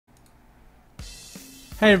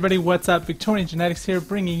Hey everybody, what's up? Victorian Genetics here,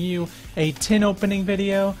 bringing you a tin opening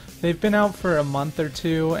video. They've been out for a month or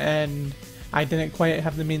two, and I didn't quite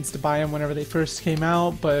have the means to buy them whenever they first came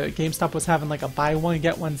out, but GameStop was having like a buy one,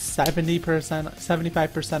 get one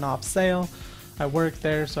 75% off sale. I work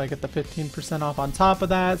there, so I get the 15% off on top of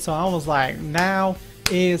that, so I was like, now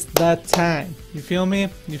is the time. You feel me?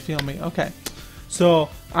 You feel me? Okay. So,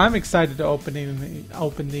 I'm excited to open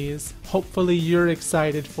these. Hopefully you're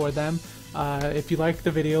excited for them. If you like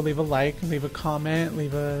the video, leave a like, leave a comment,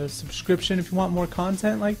 leave a subscription if you want more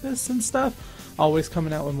content like this and stuff. Always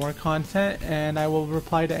coming out with more content, and I will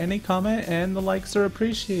reply to any comment, and the likes are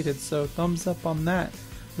appreciated, so thumbs up on that.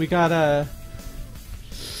 We got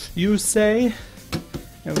Yusei,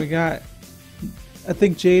 and we got, I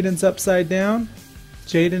think Jaden's upside down.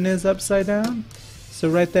 Jaden is upside down. So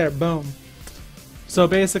right there, boom. So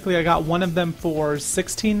basically I got one of them for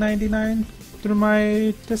 $16.99 through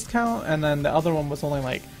my discount, and then the other one was only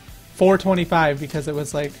like $4.25 because it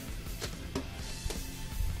was like,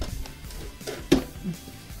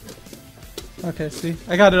 okay, see,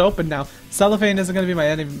 I got it open now. Cellophane isn't going to be my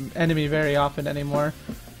enemy very often anymore.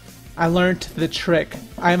 I learned the trick.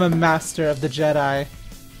 I am a master of the Jedi.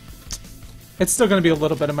 It's still going to be a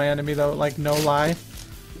little bit of my enemy though, like no lie,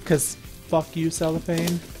 because fuck you,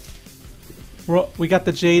 Cellophane. We got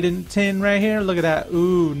the Jaden tin right here. Look at that.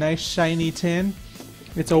 Ooh, nice shiny tin.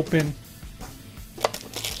 It's open.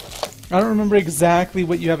 I don't remember exactly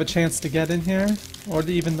what you have a chance to get in here, or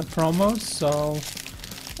even the promos, so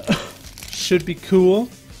should be cool.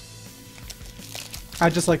 I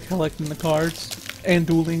just like collecting the cards and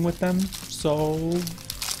dueling with them, so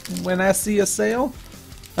when I see a sale,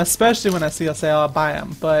 especially when I see a sale, I'll buy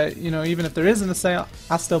them. But, you know, even if there isn't a sale,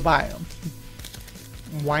 I'll still buy them.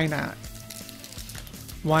 Why not?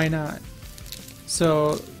 Why not?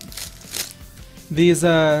 So these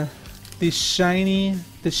shiny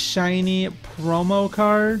promo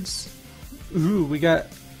cards. Ooh, we got,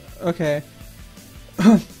 okay.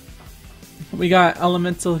 We got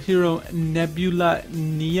Elemental Hero Nebula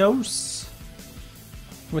Neos,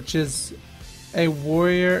 which is a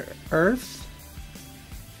Warrior Earth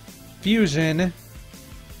fusion.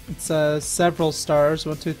 It's several stars,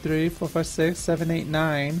 1, 2, 3, 4, 5, 6, 7, 8,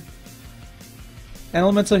 9.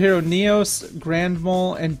 Elemental Hero Neos, Grand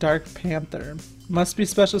Mole, and Dark Panther. Must be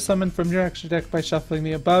special summoned from your extra deck by shuffling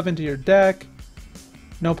the above into your deck.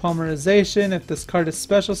 No polymerization. If this card is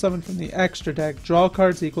special summoned from the extra deck, draw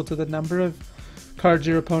cards equal to the number of cards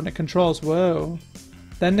your opponent controls. Whoa.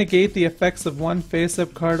 Then negate the effects of one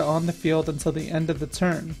face-up card on the field until the end of the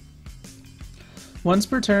turn. Once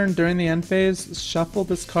per turn during the end phase, shuffle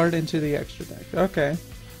this card into the extra deck. Okay,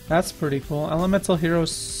 that's pretty cool. Elemental Hero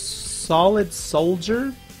Solid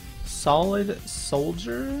Soldier? Solid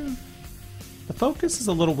Soldier? The focus is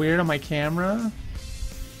a little weird on my camera.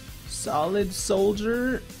 Solid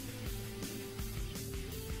Soldier.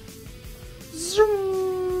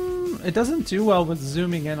 Zoom! It doesn't do well with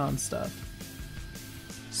zooming in on stuff.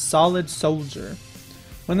 Solid Soldier.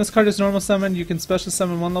 When this card is normal summoned, you can special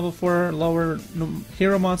summon one level 4 or lower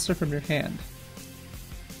hero monster from your hand.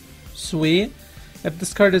 Sweet. If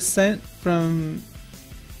this card is sent from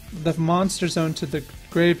the monster zone to the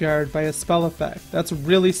graveyard by a spell effect, that's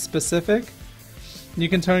really specific. You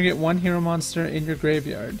can target one hero monster in your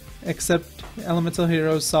graveyard, except Elemental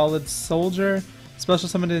Hero Solid Soldier, special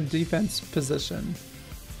summoned in defense position.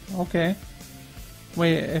 Okay.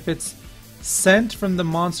 Wait, if it's sent from the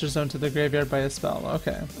monster zone to the graveyard by a spell.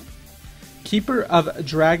 Okay. Keeper of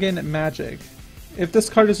Dragon Magic. If this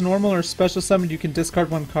card is normal or special summoned, you can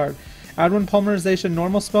discard one card. Add one polymerization,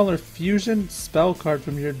 normal spell, or fusion spell card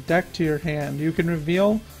from your deck to your hand. You can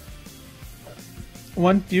reveal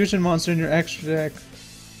one fusion monster in your extra deck.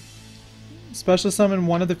 Special summon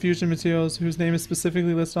one of the fusion materials whose name is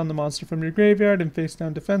specifically listed on the monster from your graveyard in face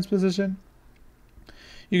down defense position.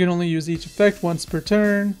 You can only use each effect once per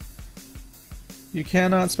turn. You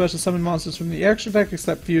cannot special summon monsters from the extra deck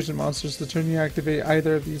except fusion monsters the turn you activate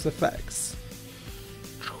either of these effects.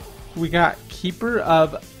 We got Keeper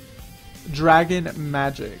of Dragon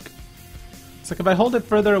Magic. It's like if I hold it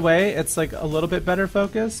further away, it's like a little bit better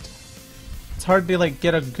focused. It's hard to like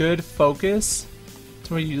get a good focus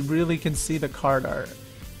to where you really can see the card art.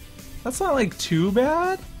 That's not like too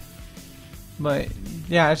bad, but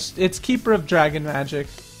yeah, it's Keeper of Dragon Magic.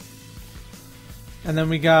 And then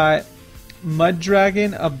we got Mud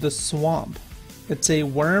Dragon of the Swamp. It's a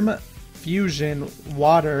worm fusion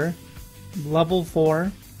water, level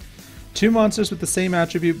 4. 2 monsters with the same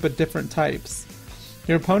attribute but different types.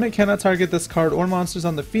 Your opponent cannot target this card or monsters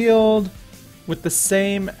on the field with the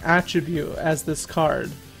same attribute as this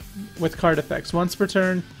card. with card effects. Once per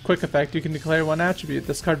turn, quick effect, you can declare one attribute.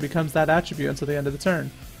 This card becomes that attribute until the end of the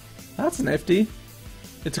turn. That's nifty.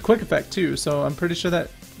 It's a quick effect too, so I'm pretty sure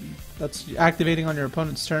that's activating on your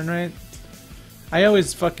opponent's turn, right? I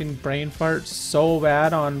always fucking brain fart so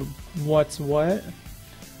bad on what's what.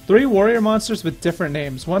 3 warrior monsters with different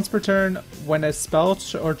names. Once per turn, when a spell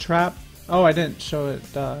or trap... Oh, I didn't show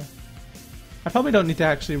it. I probably don't need to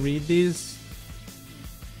actually read these.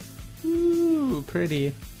 Ooh,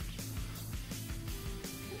 pretty.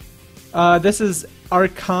 This is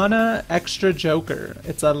Arcana Extra Joker.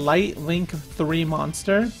 It's a light Link 3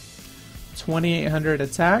 monster. 2800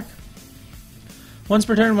 attack. Once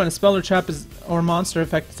per turn, when a spell or trap or monster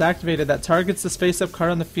effect is activated that targets this face-up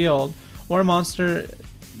card on the field, or a monster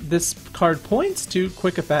this card points to,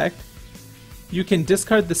 quick effect, you can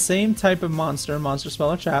discard the same type of monster,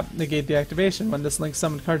 spell, or trap, negate the activation. When this Link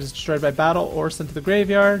summoned card is destroyed by battle or sent to the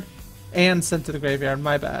graveyard,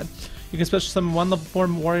 my bad. You can special summon 1 level 4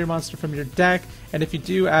 warrior monster from your deck, and if you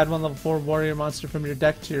do, add 1 level 4 warrior monster from your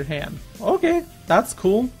deck to your hand. Okay, that's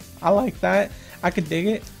cool. I like that. I can dig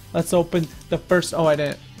it. Let's open the first... Oh,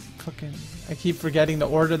 I keep forgetting the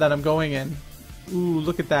order that I'm going in. Ooh,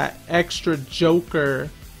 look at that. Extra Joker.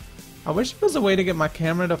 I wish there was a way to get my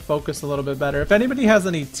camera to focus a little bit better. If anybody has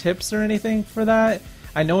any tips or anything for that,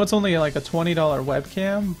 I know it's only like a $20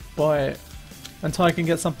 webcam, but until I can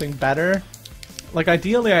get something better, like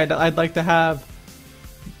ideally I'd like to have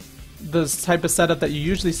this type of setup that you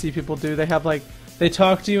usually see people do. They have like, they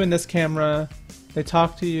talk to you in this camera, they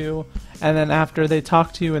talk to you, and then after they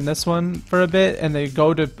talk to you in this one for a bit and they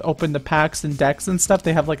go to open the packs and decks and stuff,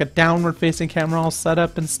 they have like a downward facing camera all set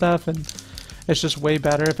up and stuff, and it's just way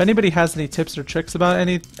better. If anybody has any tips or tricks about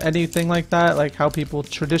anything like that, like how people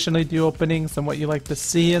traditionally do openings and what you like to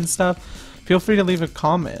see and stuff, feel free to leave a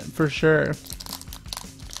comment for sure.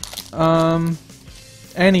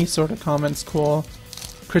 Any sort of comment's cool.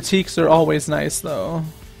 Critiques are always nice though,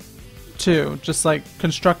 too. Just like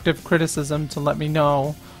constructive criticism to let me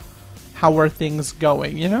know how are things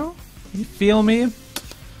going, you know? You feel me?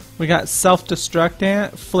 We got Self-Destruct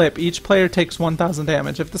Ant. Flip. Each player takes 1000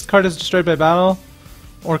 damage. If this card is destroyed by battle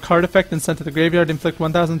or card effect and sent to the graveyard, inflict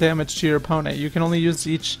 1000 damage to your opponent. You can only use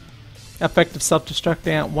each effect of Self-Destruct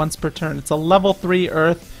Ant once per turn. It's a level 3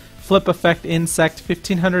 Earth. Flip effect Insect.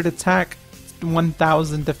 1500 attack.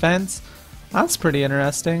 1000 defense. That's pretty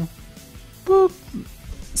interesting. Boop.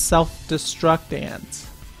 Self-Destruct Ant.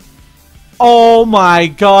 Oh my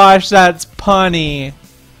gosh, that's punny.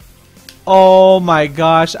 Oh my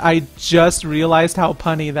gosh, I just realized how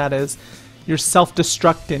punny that is. You're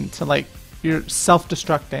self-destructant, like, you're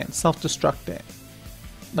self-destructant.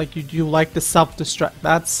 Like, you like to self-destruct.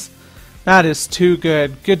 That is too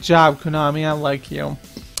good. Good job, Konami, I like you.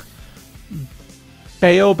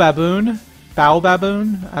 Baobabun,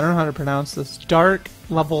 I don't know how to pronounce this. Dark,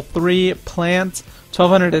 level 3, plant,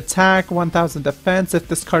 1200 attack, 1000 defense. If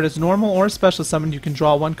this card is normal or special summon, you can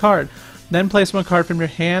draw 1 card. Then place 1 card from your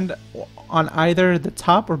hand on either the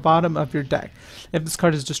top or bottom of your deck. If this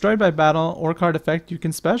card is destroyed by battle or card effect, you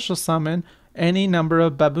can special summon any number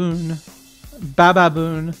of Baboon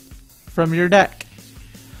from your deck.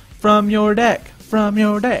 From your deck.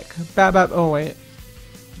 Oh wait.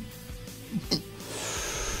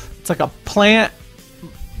 It's like a plant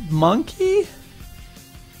monkey?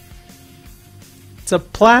 It's a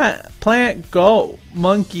plant go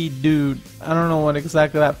monkey dude. I don't know what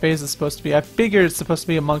exactly that phase is supposed to be. I figure it's supposed to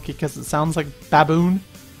be a monkey because it sounds like baboon.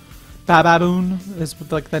 Bababoon is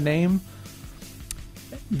like the name.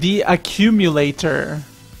 The Accumulator.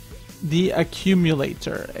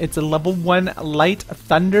 It's a level 1 light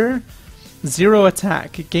thunder. 0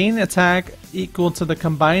 attack. Gain attack equal to the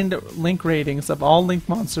combined Link ratings of all Link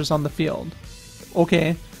monsters on the field.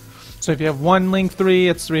 Okay. So if you have 1 Link 3,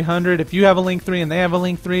 it's 300. If you have a Link 3 and they have a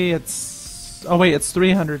Link 3, it's... Oh wait, it's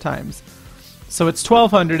 300 times. So it's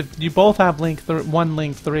 1200. If you both have 1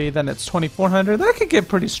 Link 3, then it's 2400. That could get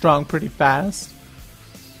pretty strong pretty fast.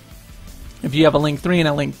 If you have a Link 3 and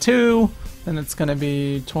a Link 2, then it's going to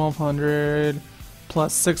be 1200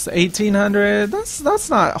 plus 1800. That's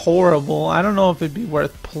not horrible. I don't know if it'd be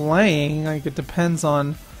worth playing. Like, it depends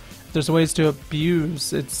on if there's ways to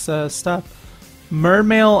abuse its stuff.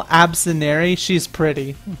 Mermail Absinary, she's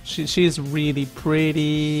pretty. She's really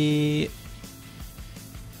pretty.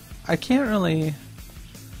 I can't really...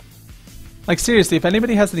 Like, seriously, if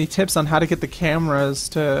anybody has any tips on how to get the cameras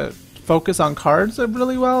to focus on cards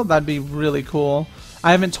really well, that'd be really cool.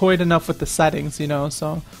 I haven't toyed enough with the settings, you know,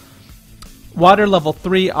 so... Water level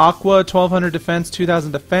 3, Aqua, 1200 defense,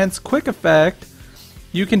 2000 defense. Quick effect.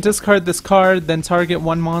 You can discard this card, then target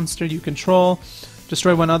 1 monster you control.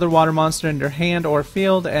 Destroy one other water monster in your hand or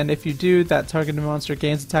field, and if you do, that targeted monster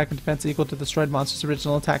gains attack and defense equal to the destroyed monster's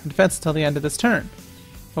original attack and defense until the end of this turn.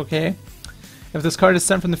 Okay. If this card is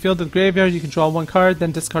sent from the field to the graveyard, you can draw one card,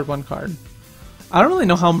 then discard one card. I don't really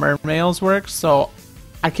know how Mermails work, so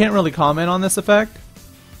I can't really comment on this effect.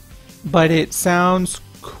 But it sounds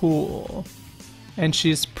cool. And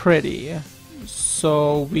she's pretty.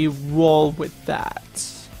 So we roll with that.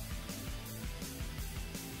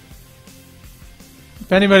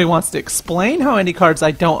 If anybody wants to explain how any cards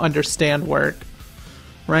I don't understand work,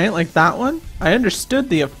 right? Like that one, I understood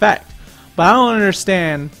the effect, but I don't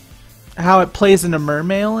understand how it plays into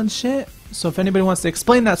Mermail and shit. So if anybody wants to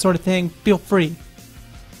explain that sort of thing, feel free.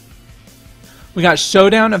 We got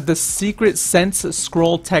Showdown of the Secret Sense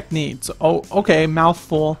Scroll Techniques. Oh, okay,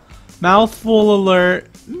 mouthful. Mouthful alert.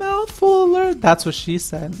 Mouthful alert. That's what she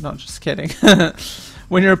said. No, just kidding.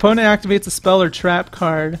 When your opponent activates a spell or trap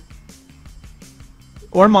card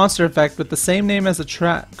or monster effect with the same name as a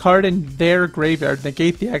trap card in their graveyard,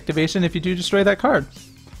 negate the activation. If you do, destroy that card.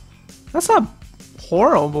 That's not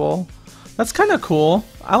horrible. That's kind of cool.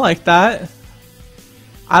 I like that.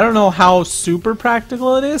 I don't know how super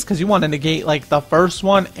practical it is, because you want to negate like the first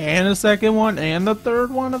one and the second one and the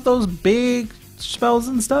third one of those big spells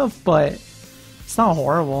and stuff, but it's not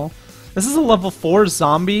horrible. This is a level 4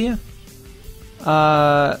 zombie.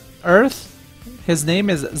 Earth. His name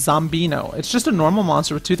is Zombino. It's just a normal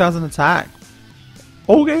monster with 2000 attack.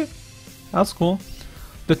 Okay. That's cool.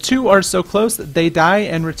 The two are so close that they die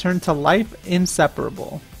and return to life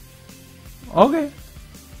inseparable. Okay.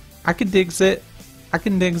 I could digs it. I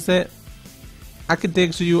can digs it. I could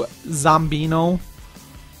digs you, Zombino.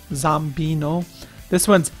 Zombino. This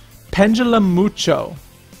one's Pendulum Mucho.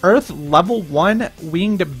 Earth level 1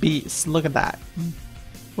 winged beast. Look at that.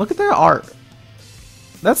 Look at that art.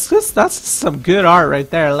 That's some good art right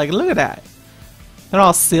there. Like, look at that. They're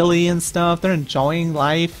all silly and stuff. They're enjoying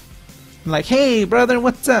life. I'm like, hey, brother,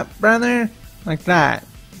 what's up, brother? Like that.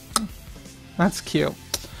 That's cute.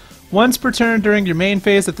 Once per turn during your main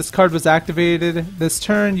phase, if this card was activated this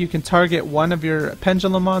turn, you can target one of your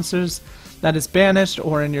Pendulum monsters that is banished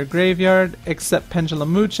or in your graveyard, except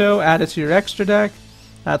Pendulum Mucho. Add it to your extra deck.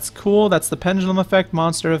 That's cool. That's the Pendulum effect,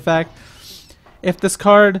 monster effect. If this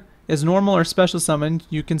card is normal or special summoned,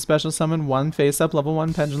 you can special summon one face-up level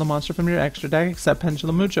 1 Pendulum monster from your extra deck, except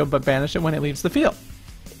Pendulum Mucho, but banish it when it leaves the field.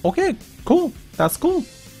 Okay, cool. That's cool.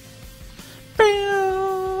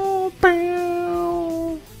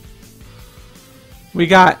 We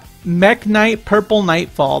got Mech Knight Purple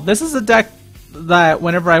Nightfall. This is a deck that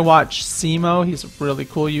whenever I watch Simo, he's a really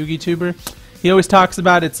cool Yugi tuber, he always talks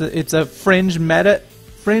about it's a fringe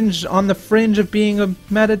on the fringe of being a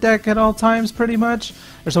meta deck at all times, pretty much.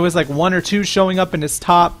 There's always like 1 or 2 showing up in his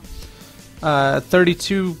top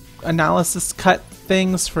 32 analysis cut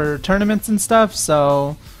things for tournaments and stuff.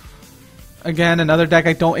 So again, another deck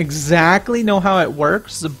I don't exactly know how it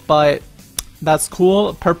works, but that's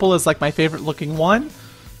cool. Purple is like my favorite looking one.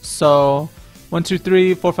 So 1, 2,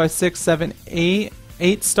 3, 4, 5, 6, 7, 8.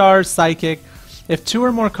 8 stars psychic. If 2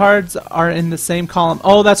 or more cards are in the same column.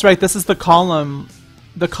 Oh, that's right. This is the column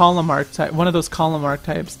archetype. One of those column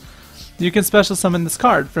archetypes. You can special summon this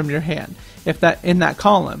card from your hand. If that in that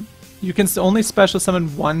column, you can only special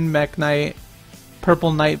summon one Mech Knight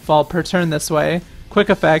Purple Nightfall per turn this way. Quick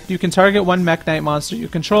effect. You can target one Mech Knight monster you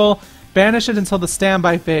control. Banish it until the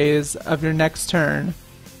standby phase of your next turn.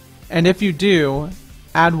 And if you do,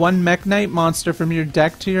 add one Mech Knight monster from your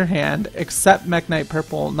deck to your hand, except Mech Knight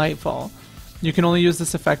Purple Nightfall. You can only use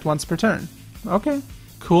this effect once per turn. Okay,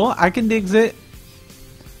 cool. I can digs it.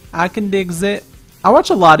 I can digs it. I watch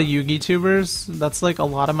a lot of Yugi tubers. That's like a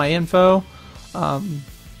lot of my info.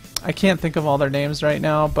 I can't think of all their names right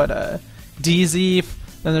now, but DZ.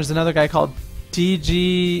 Then there's another guy called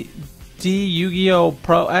D Yu-Gi-Oh!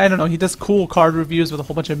 Pro. I don't know. He does cool card reviews with a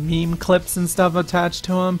whole bunch of meme clips and stuff attached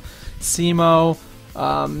to him. Simo,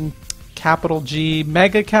 Capital G,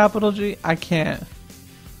 Mega Capital G. I can't.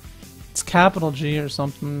 It's Capital G or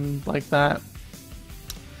something like that.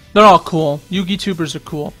 They're all cool. Yugi tubers are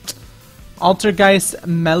cool. Altergeist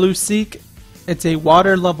Melusik. It's a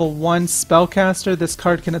water level 1 spellcaster. This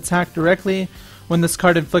card can attack directly. When this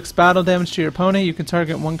card inflicts battle damage to your opponent, you can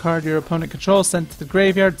target one card your opponent controls, send it to the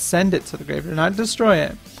graveyard, send it to the graveyard, not destroy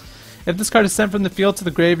it. If this card is sent from the field to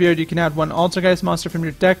the graveyard, you can add one Altergeist monster from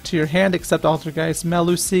your deck to your hand, except Altergeist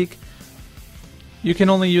Melusik. You can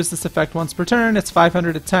only use this effect once per turn. It's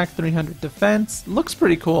 500 attack, 300 defense. Looks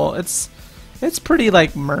pretty cool. It's pretty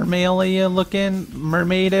like mermaid-y looking,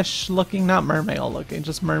 mermaidish looking, not mermail looking,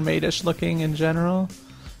 just mermaidish looking in general,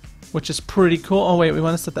 which is pretty cool. Oh wait, we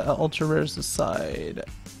want to set the ultra rares aside.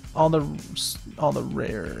 all the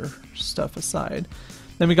rare stuff aside.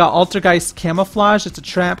 Then we got Altergeist Camouflage. It's a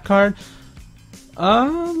trap card.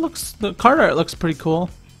 The card art looks pretty cool.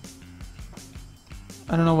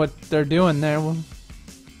 I don't know what they're doing there. Well,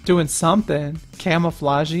 doing something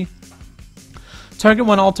camouflagey. Target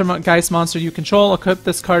one Altergeist monster you control. Equip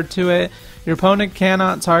this card to it. Your opponent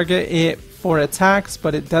cannot target it for attacks,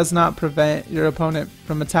 but it does not prevent your opponent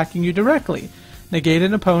from attacking you directly. Negate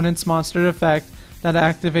an opponent's monster effect that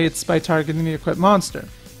activates by targeting the equipped monster.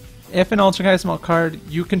 If an Altergeist card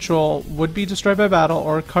you control would be destroyed by battle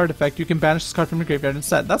or a card effect, you can banish this card from your graveyard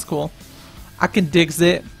instead. That's cool. I can digs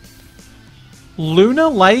it.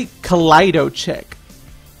 Lunalight Kaleidochick.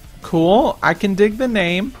 Cool. I can dig the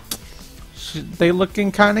name. They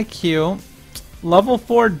looking kind of cute. Level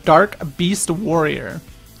 4 Dark Beast Warrior.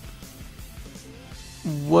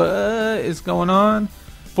 What is going on?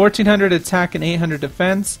 1400 attack and 800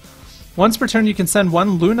 defense. Once per turn, you can send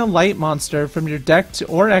one Lunalight monster from your deck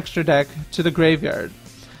or extra deck to the graveyard.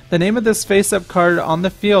 The name of this face-up card on the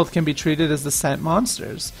field can be treated as the sent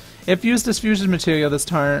monsters. If used as fusion material this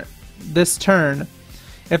turn,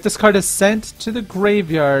 if this card is sent to the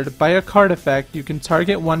graveyard by a card effect, you can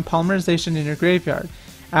target one polymerization in your graveyard.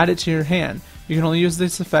 Add it to your hand. You can only use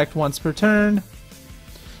this effect once per turn.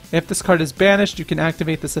 If this card is banished, you can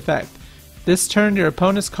activate this effect. This turn, your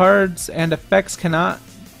opponent's cards and effects cannot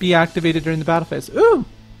be activated during the battle phase. Ooh!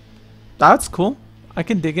 That's cool. I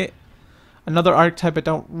can dig it. Another archetype I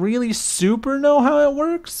don't really super know how it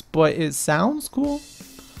works, but it sounds cool.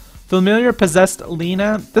 Familiar Possessed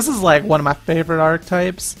Lina. This is like one of my favorite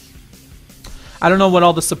archetypes. I don't know what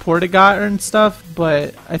all the support it got and stuff,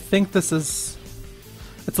 but I think this is...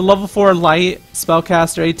 It's a level 4 light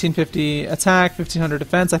spellcaster, 1850 attack, 1500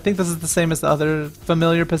 defense. I think this is the same as the other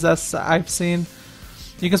Familiar Possessed I've seen.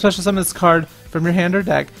 You can special summon this card from your hand or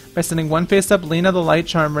deck by sending one face-up Lina the Light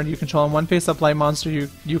Charmer you control and one face-up light monster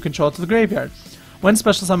you control to the graveyard. When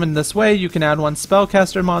special summoned this way, you can add one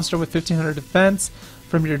spellcaster monster with 1500 defense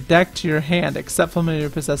from your deck to your hand, except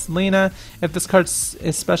Familiar Possessed Lina. If this card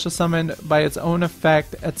is special summoned by its own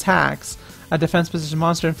effect attacks, a defense position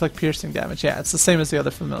monster inflict piercing damage. Yeah, it's the same as the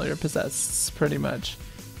other Familiar Possessed, pretty much.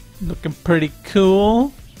 Looking pretty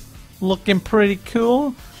cool. Looking pretty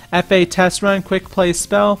cool. FA Test Run, quick play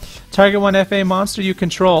spell. Target one FA monster you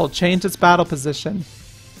control. Change its battle position.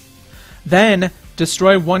 Then,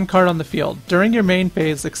 destroy one card on the field. During your main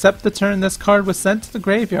phase, except the turn this card was sent to the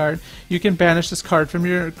graveyard, you can banish this card from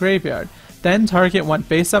your graveyard. Then target one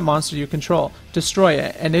face-up monster you control. Destroy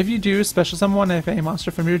it. And if you do, special summon one FA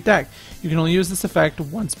monster from your deck. You can only use this effect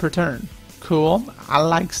once per turn. Cool. I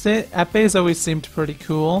likes it. FA's always seemed pretty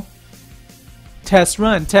cool. Test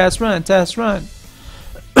Run, Test Run, Test Run.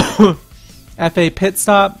 FA Pit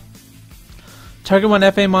Stop. Target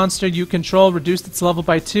one FA monster you control, reduce its level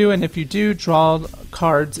by 2, and if you do, draw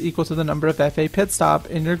cards equal to the number of FA Pit Stop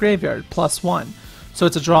in your graveyard, +1. So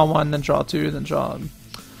it's a draw 1, then draw 2, then draw...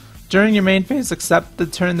 During your main phase, except the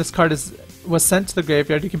turn this card was sent to the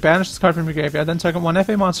graveyard, you can banish this card from your graveyard, then target one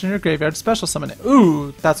FA monster in your graveyard, special summon it.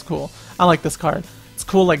 Ooh, that's cool. I like this card. It's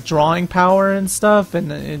cool, like drawing power and stuff,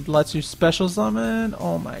 and it lets you special summon.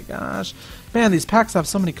 Oh my gosh. Man, these packs have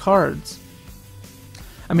so many cards.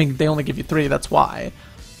 I mean, they only give you 3, that's why.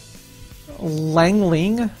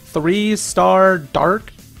 Langling, 3-star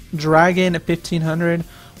Dark Dragon at 1500.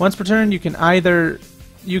 Once per turn, you can either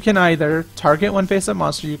target one face-up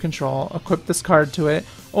monster you control, equip this card to it,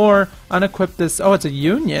 or unequip this... Oh, it's a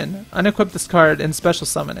Union. Unequip this card and special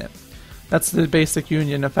summon it. That's the basic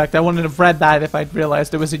Union effect. I wouldn't have read that if I'd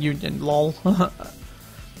realized it was a Union. Lol.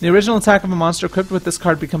 The original attack of a monster equipped with this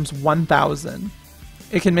card becomes 1000.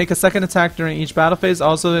 It can make a second attack during each battle phase.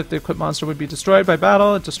 Also, if the equipped monster would be destroyed by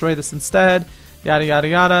battle, destroy this instead. Yada yada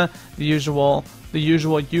yada. The usual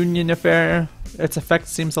Union affair. Its effect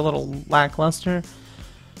seems a little lackluster.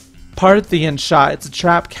 Parthian Shot. It's a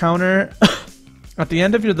trap counter. At the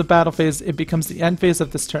end of the battle phase, it becomes the end phase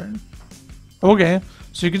of this turn. Okay,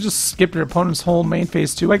 so you can just skip your opponent's whole main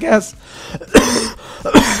phase too, I guess.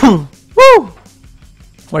 Woo!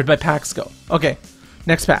 Where'd my packs go? Okay,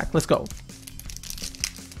 next pack. Let's go.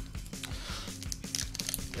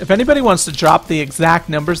 If anybody wants to drop the exact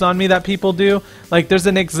numbers on me that people do, like there's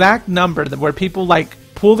an exact number where people like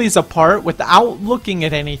pull these apart without looking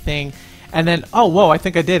at anything, and then, oh, whoa, I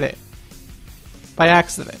think I did it by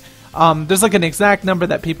accident. There's like an exact number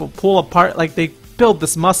that people pull apart, like they build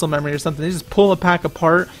this muscle memory or something. They just pull a pack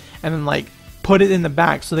apart and then like put it in the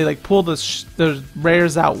back. So they like pull the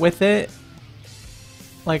rares out with it,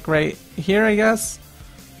 like right here, I guess,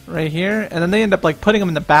 right here, and then they end up like putting them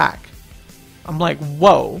in the back. I'm like,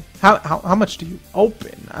 whoa, how much do you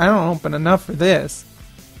open? I don't open enough for this.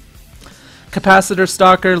 Capacitor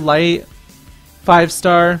Stalker, light,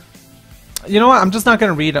 5-star. You know what? I'm just not going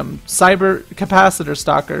to read them. Cyber Capacitor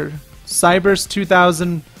Stalker. Cyber's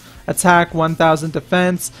 2000 attack, 1000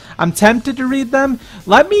 defense. I'm tempted to read them.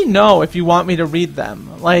 Let me know if you want me to read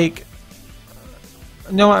them. Like,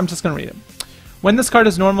 no, I'm just going to read them. When this card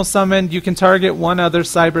is normal summoned, you can target one other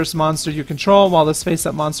Cyber's monster you control while this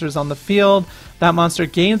face-up monster is on the field. That monster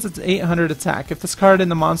gains its 800 attack. If this card in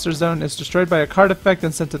the monster zone is destroyed by a card effect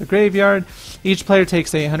and sent to the graveyard, each player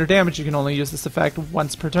takes 800 damage. You can only use this effect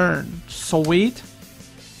once per turn. Sweet.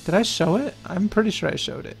 Did I show it? I'm pretty sure I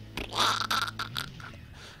showed it.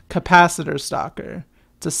 Capacitor Stalker.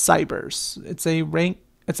 It's a Cybers. It's a rank.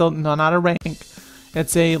 No, not a rank.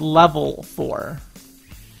 It's a level 4.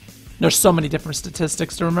 There's so many different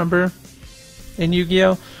statistics to remember in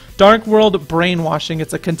Yu-Gi-Oh! Dark World Brainwashing.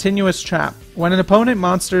 It's a continuous trap. When an opponent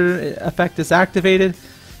monster effect is activated,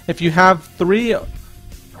 if you have 3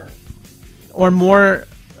 or more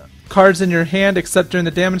cards in your hand, except during the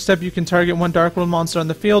damage step, you can target one Dark World monster on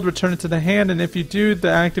the field, return it to the hand, and if you do, the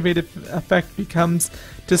activated effect becomes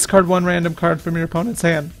discard one random card from your opponent's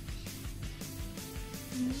hand.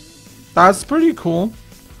 That's pretty cool.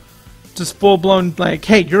 Just full-blown, like,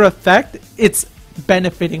 hey, your effect, it's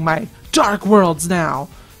benefiting my Dark Worlds now.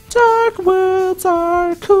 Dark Worlds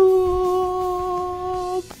are cool.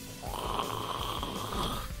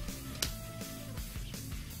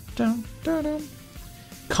 Dun, dun, dun.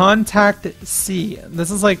 Contact C.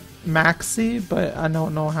 This is like Maxi, but I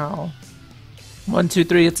don't know how. 1, 2,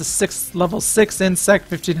 3. It's a level 6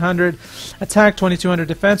 insect, 1500 attack, 2200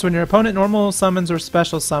 defense. When your opponent normal summons or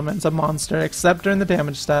special summons a monster, except during the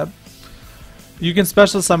damage step, you can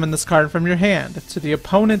special summon this card from your hand to the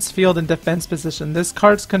opponent's field and defense position. This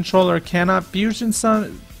card's controller cannot fusion,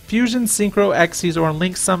 synchro, Xyz, or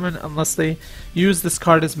link summon unless they use this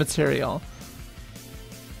card as material.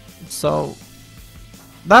 So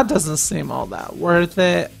that doesn't seem all that worth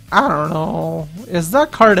it. I don't know. Is that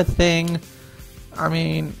card a thing? I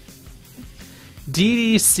mean,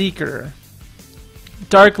 DD Seeker.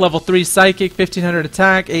 Dark level 3 psychic, 1500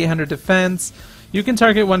 attack, 800 defense. You can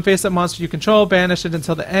target one face-up monster you control, banish it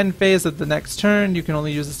until the end phase of the next turn. You can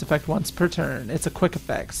only use this effect once per turn. It's a quick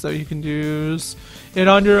effect, so you can use it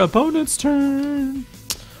on your opponent's turn.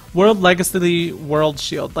 World Legacy World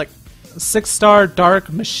Shield. Like 6-star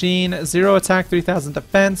Dark Machine, 0 attack, 3000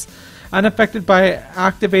 defense. Unaffected by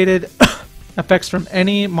activated effects from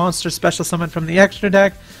any monster special summon from the extra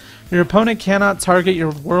deck. Your opponent cannot target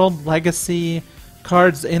your World Legacy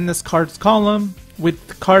cards in this card's column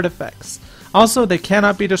with card effects. Also, they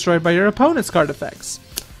cannot be destroyed by your opponent's card effects.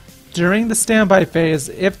 During the standby phase,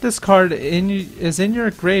 if this card is in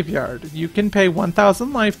your graveyard, you can pay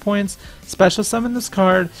 1000 life points, special summon this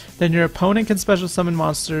card, then your opponent can special summon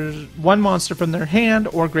one monster from their hand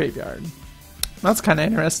or graveyard. That's kind of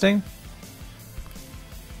interesting.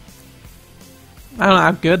 I don't know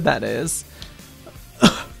how good that is.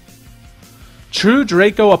 True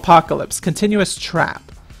Draco Apocalypse, continuous trap.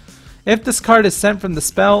 If this card is sent from the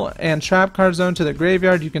spell and trap card zone to the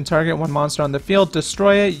graveyard, you can target one monster on the field,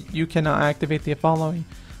 destroy it. You cannot activate the following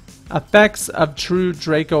effects of True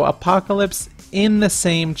Draco Apocalypse in the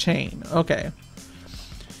same chain. Okay.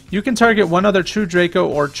 You can target one other True Draco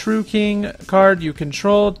or True King card you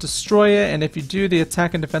control, destroy it, and if you do, the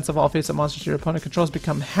attack and defense of all face-up monsters your opponent controls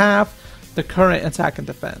become half the current attack and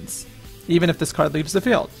defense, even if this card leaves the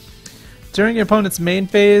field. During your opponent's main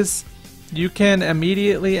phase, you can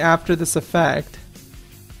immediately after this effect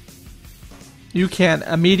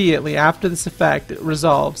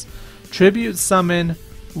resolves, tribute summon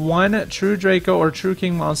one True Draco or True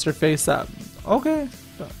King monster face up. Okay,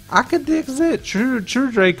 I could dig it. True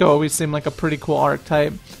Draco always seemed like a pretty cool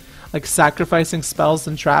archetype, like sacrificing spells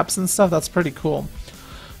and traps and stuff. That's pretty cool.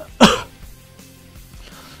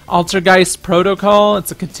 Altergeist Protocol,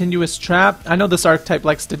 it's a continuous trap. I know this archetype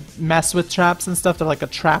likes to mess with traps and stuff. They're like a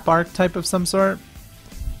trap archetype of some sort.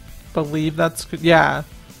 Believe that's, yeah.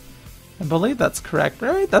 I believe that's correct,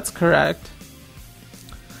 right? That's correct.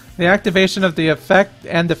 The activation of the effect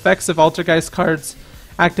and effects of Altergeist cards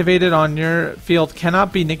activated on your field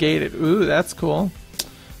cannot be negated. Ooh, that's cool.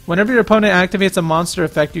 Whenever your opponent activates a monster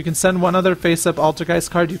effect, you can send one other face-up Altergeist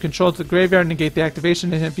card you control to the graveyard and negate the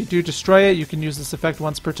activation, and if you do destroy it, you can use this effect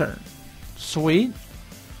once per turn. Sweet.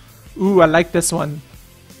 Ooh, I like this one.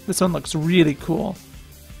 This one looks really cool.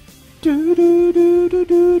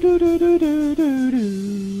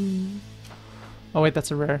 Oh wait, that's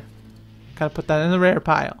a rare. Gotta put that in the rare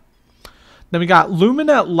pile. Then we got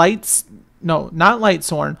Lumina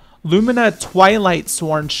Twilight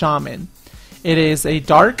Sworn Shaman. It is a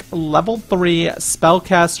dark level 3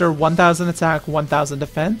 spellcaster, 1000 attack, 1000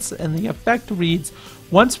 defense, and the effect reads,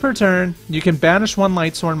 once per turn, you can banish one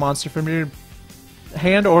Lightsworn monster from your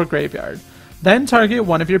hand or graveyard. Then target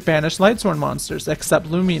one of your banished Lightsworn monsters, except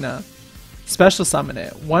Lumina. Special summon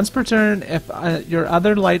it. Once per turn, if your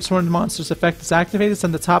other Lightsworn monster's effect is activated,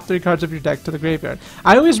 send the top 3 cards of your deck to the graveyard.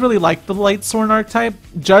 I always really liked the Lightsworn archetype.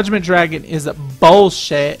 Judgment Dragon is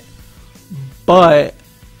bullshit, but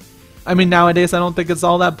I mean, nowadays I don't think it's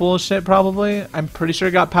all that bullshit, probably. I'm pretty sure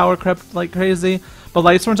it got power crept like crazy. But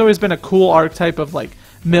Lightsworn's always been a cool archetype of, like,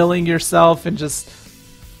 milling yourself and just...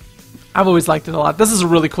 I've always liked it a lot. This is a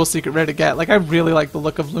really cool secret rare to get. Like, I really like the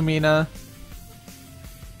look of Lumina.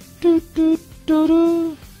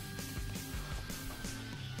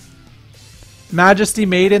 Majesty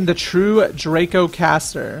Maiden, the True Draco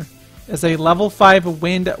Caster, is a level 5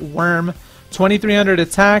 Wind Worm, 2300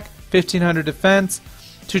 attack, 1500 defense.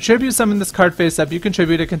 To tribute summon this card face up, you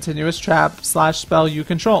contribute a continuous trap / spell you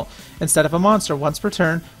control instead of a monster once per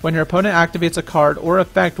turn. When your opponent activates a card or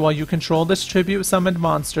effect while you control this tribute summoned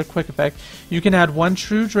monster, quick effect, you can add one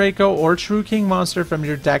True Draco or True King monster from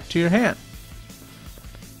your deck to your hand.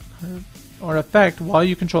 Or effect while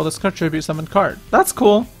you control this tribute summoned card. That's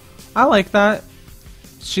cool. I like that.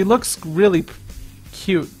 She looks really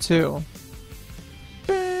cute too.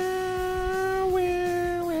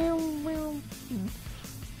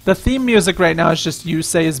 The theme music right now is just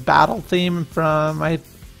Yusei's battle theme from, I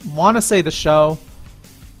want to say, the show.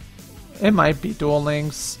 It might be Duel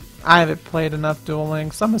Links. I haven't played enough Duel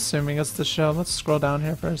Links. I'm assuming it's the show. Let's scroll down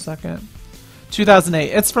here for a second. 2008.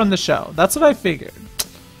 It's from the show. That's what I figured.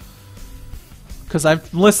 Because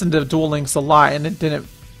I've listened to Duel Links a lot and it didn't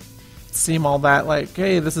seem all that like,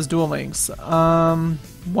 hey, this is Duel Links. One-time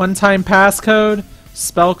passcode.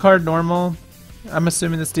 Spell card normal. I'm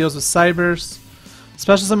assuming this deals with Cybers.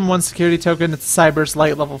 Special summon 1 security token. It's Cybers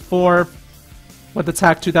Light level 4 with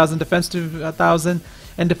attack 2000, defense 2000,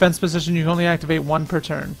 and defense position. You can only activate 1 per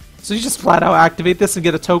turn. So you just flat out activate this and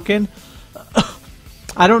get a token.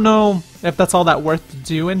 I don't know if that's all that worth to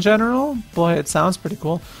do in general, but it sounds pretty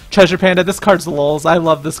cool. Treasure Panda. This card's lulz. I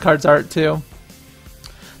love this card's art too.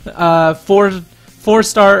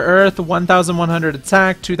 4-star Earth, 1100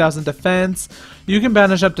 attack, 2000 defense. You can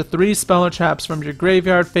banish up to 3 spell or traps from your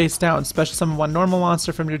graveyard face down. Special summon 1 normal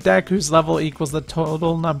monster from your deck whose level equals the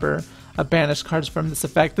total number of banished cards from this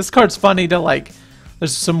effect. This card's funny to, like,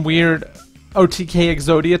 there's some weird OTK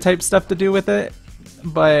Exodia type stuff to do with it,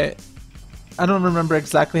 but I don't remember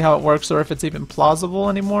exactly how it works or if it's even plausible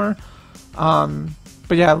anymore. But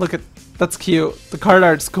yeah, look at, that's cute. The card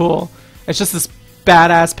art's cool. It's just this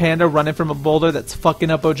badass panda running from a boulder that's fucking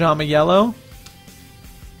up Ojama Yellow.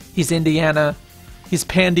 He's Indiana. He's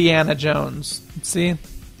Pandiana Jones. See?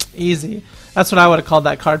 Easy. That's what I would have called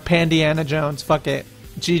that card. Pandiana Jones. Fuck it.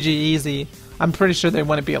 GG easy. I'm pretty sure they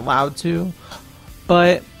wouldn't be allowed to.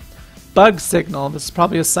 But Bug Signal. This is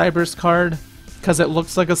probably a Cybers card because it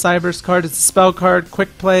looks like a Cybers card. It's a spell card.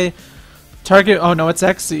 Quick play. Target. Oh no, it's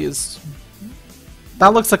Xyz.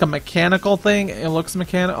 That looks like a mechanical thing. It looks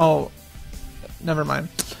mechanical. Oh, never mind.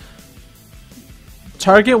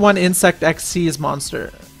 Target 1 insect Xyz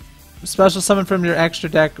monster. Special summon from your extra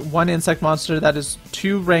deck 1 insect monster that is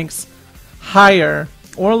 2 ranks higher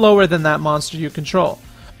or lower than that monster you control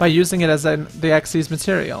by using it as the Xyz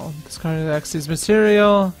material. This card is Xyz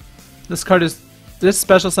material. This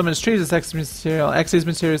special summon is treated as Xyz material. Xyz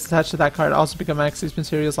material is attached to that card. Also become Xyz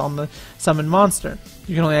materials on the summoned monster.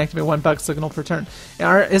 You can only activate 1 Bug Signal per turn.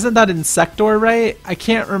 Isn't that Insector, right? I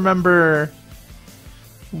can't remember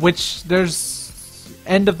which. There's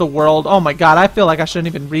End of the World. Oh my god, I feel like I shouldn't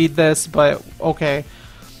even read this, but okay.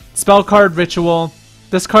 Spell card Ritual.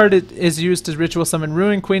 This card is used to ritual summon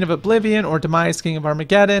Ruin Queen of Oblivion or Demise King of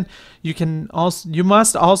Armageddon. You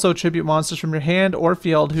must also tribute monsters from your hand or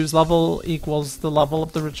field whose level equals the level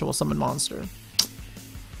of the ritual summon monster.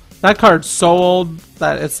 That card's so old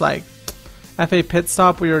that it's like FA Pit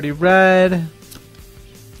Stop we already read.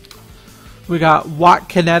 We got Watt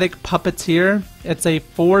Kinetic Puppeteer. It's a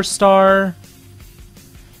 4-star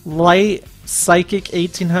light psychic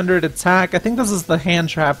 1800 attack. I think this is the hand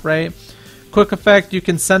trap, right? Quick effect, you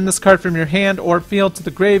can send this card from your hand or field to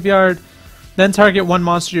the graveyard, then target 1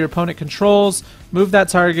 monster your opponent controls, move that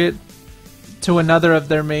target to another of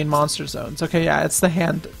their main monster zones. Okay, yeah, it's the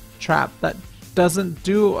hand trap that doesn't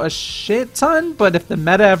do a shit ton, but if the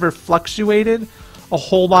meta ever fluctuated a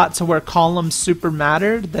whole lot to where columns super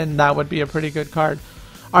mattered, then that would be a pretty good card.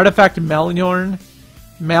 Artifact Melnir.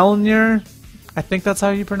 I think that's how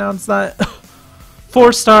you pronounce that.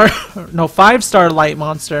 5-star light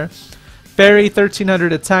monster. Fairy,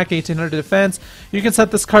 1300 attack, 1800 defense. You can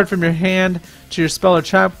set this card from your hand to your spell or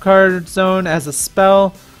trap card zone as a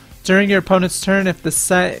spell. During your opponent's turn, if the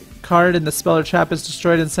set card in the spell or trap is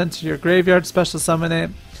destroyed and sent to your graveyard, special summon it.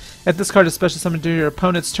 If this card is special summoned during your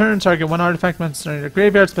opponent's turn, target one artifact monster in your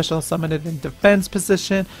graveyard, special summon it in defense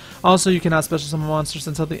position. Also, you cannot special summon monsters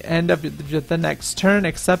until the end of the next turn,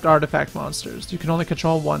 except artifact monsters. You can only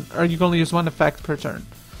control one, or you can only use one effect per turn,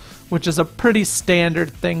 which is a pretty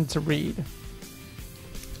standard thing to read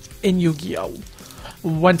in Yu-Gi-Oh!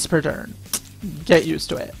 Once per turn. Get used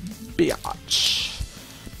to it. Biatch.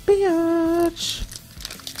 Biatch.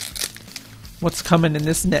 What's coming in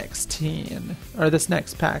this next team? Or this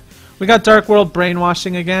next pack? We got Dark World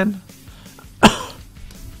Brainwashing again.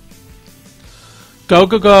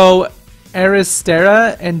 Go,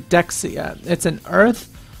 Aristera, and Dexia. It's an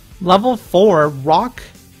Earth, level 4, Rock,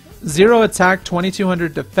 0 attack,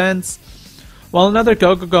 2200 defense. While another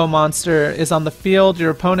Go monster is on the field,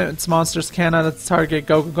 your opponent's monsters cannot target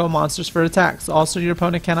Go monsters for attacks. Also, your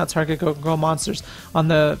opponent cannot target Go monsters on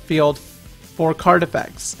the field for card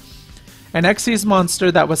effects. An Xyz monster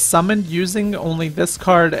that was summoned using only this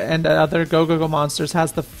card and other Go monsters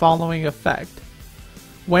has the following effect.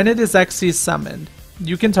 When it is Xyz summoned,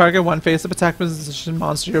 you can target one face-up attack position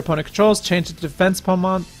monster your opponent controls, change its defense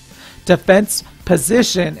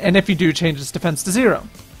position, and if you do, change its defense to 0.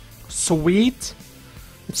 Sweet.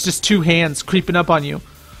 It's just two hands creeping up on you.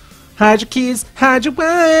 Hide your keys, hide your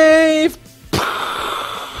wave!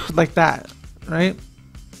 Like that, right?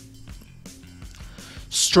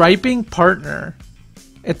 Striping Partner.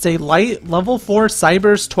 It's a light level 4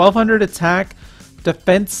 Cybers, 1200 attack,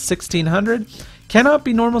 defense 1600. Cannot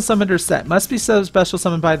be normal summoned or set. Must be special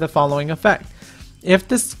summoned by the following effect. If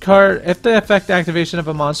the effect activation of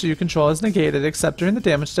a monster you control is negated, except during the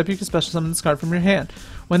damage step, you can special summon this card from your hand.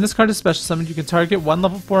 When this card is special summoned, you can target one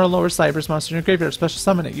level 4 or lower Cybers monster in your graveyard. Special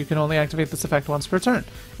summon it. You can only activate this effect once per turn.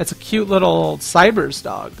 It's a cute little Cybers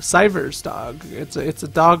dog. It's a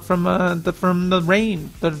dog from the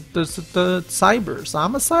rain. The Cybers.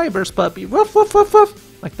 I'm a Cybers puppy. Woof woof woof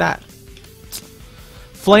woof. Like that.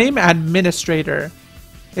 Flame Administrator.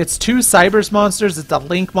 It's 2 Cybers monsters. It's a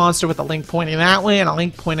Link monster with a Link pointing that way and a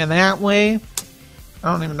Link pointing that way.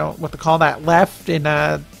 I don't even know what to call that. Left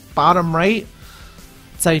and bottom right.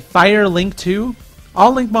 It's a Fire Link 2.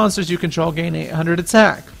 All Link monsters you control gain 800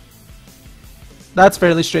 attack. That's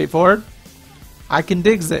fairly straightforward. I can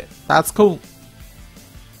digs it. That's cool.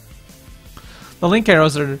 The Link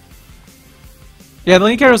arrows are... Yeah, the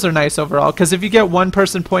Link arrows are nice overall, because if you get one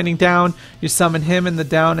person pointing down, you summon him in the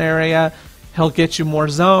down area, he'll get you more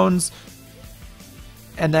zones.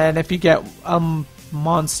 And then if you get a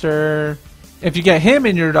monster... If you get him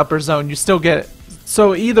in your upper zone, you still get...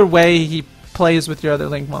 So either way, he plays with your other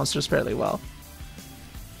Link monsters fairly well.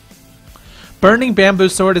 Burning Bamboo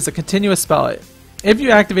Sword is a continuous spell. If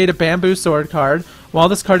you activate a Bamboo Sword card, while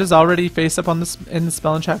this card is already face up on in the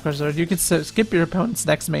spell and trap card sword, you can skip your opponent's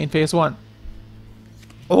next main phase 1.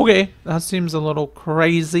 Okay, that seems a little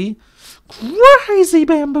crazy. Crazy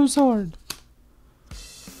Bamboo Sword!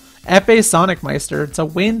 F.A. Sonic Meister. It's a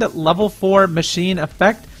wind level 4 machine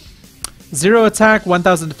effect. 0 attack,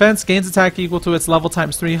 1000 defense, gains attack equal to its level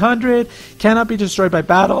times 300, cannot be destroyed by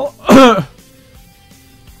battle.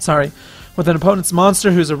 Sorry. With an opponent's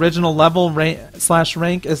monster whose original level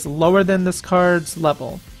rank is lower than this card's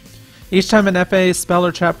level. Each time an FA spell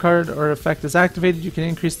or trap card or effect is activated, you can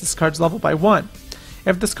increase this card's level by 1.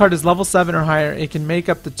 If this card is level 7 or higher, it can make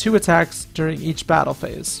up to 2 attacks during each battle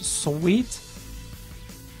phase. Sweet.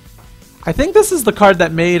 I think this is the card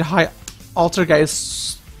that made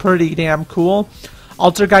Altergeist pretty damn cool.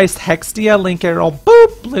 Altergeist Hextia, Link Arrow,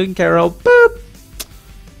 boop, Link Arrow, boop.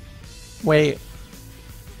 Wait.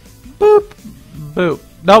 Boop, boop.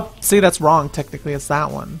 Nope, see, that's wrong. Technically, it's that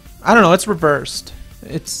one. I don't know, it's reversed.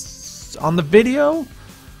 It's on the video,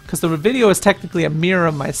 because the video is technically a mirror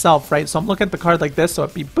of myself, right? So I'm looking at the card like this, so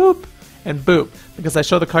it'd be boop and boop, because I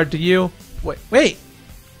show the card to you. Wait.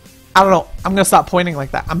 I don't know. I'm going to stop pointing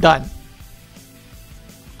like that. I'm done.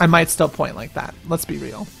 I might still point like that. Let's be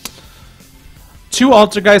real. 2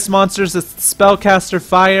 Altergeist monsters. It's Spellcaster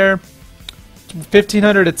Fire.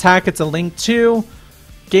 1500 attack. It's a Link 2.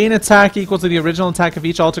 Gain attack equal to the original attack of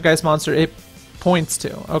each Altergeist monster it points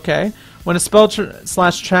to. Okay. When a spell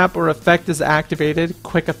slash trap or effect is activated,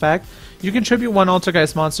 quick effect, you contribute 1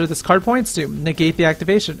 Altergeist monster this card points to. Negate the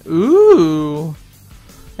activation. Ooh.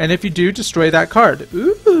 And if you do, destroy that card.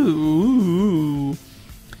 Ooh.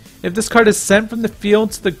 If this card is sent from the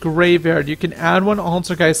field to the graveyard, you can add 1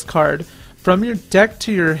 Altergeist card from your deck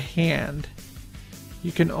to your hand.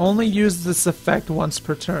 You can only use this effect once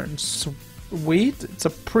per turn. Sweet. It's a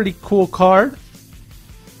pretty cool card.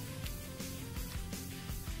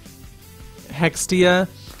 Hextia.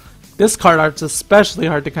 This card art's especially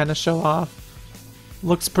hard to kind of show off.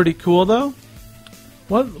 Looks pretty cool though.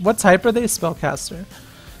 What type are they? Spellcaster.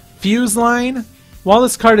 Fuse Line. While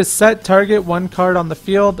this card is set, target one card on the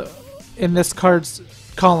field in this card's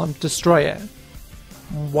column. Destroy it.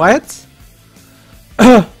 What?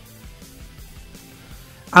 I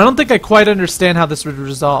don't think I quite understand how this would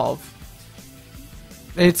resolve.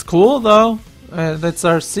 It's cool though. That's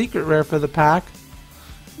our secret rare for the pack.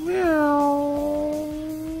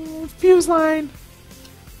 Fuse Line.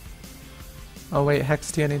 Oh wait,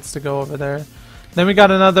 Hextia needs to go over there. Then we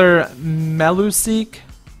got another Meluseek.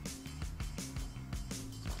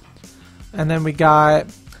 And then we got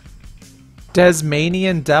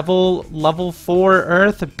Desmanian Devil, level 4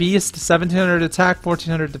 Earth, Beast, 1700 attack,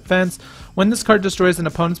 1400 defense. When this card destroys an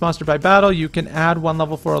opponent's monster by battle, you can add one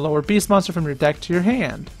level 4 or lower beast monster from your deck to your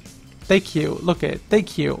hand. They cute. Look at it. They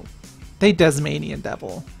cute. They Desmanian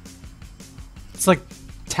Devil. It's like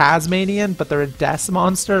Tasmanian, but they're a Des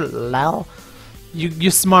monster. Lol.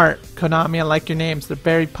 You smart, Konami. I like your names. They're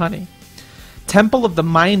very punny. Temple of the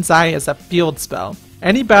Mind's Eye is a field spell.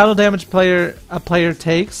 Any battle damage a player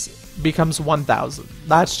takes becomes 1000.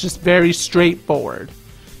 That's just very straightforward.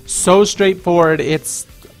 So straightforward, it's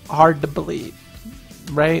hard to believe.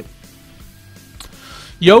 Right?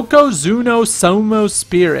 Yokozuno Sumo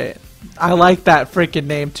Spirit. I like that freaking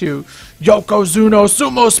name too. Yokozuno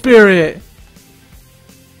Sumo Spirit.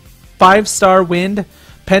 5-star Wind,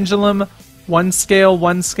 Pendulum, 1 scale,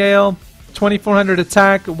 2400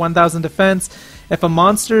 attack, 1000 defense. If a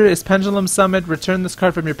monster is Pendulum summoned, return this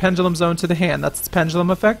card from your Pendulum zone to the hand. That's its Pendulum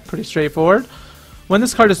effect, pretty straightforward. When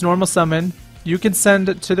this card is normal summoned, you can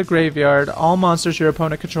send to the graveyard all monsters your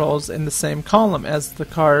opponent controls in the same column as the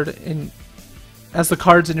cards in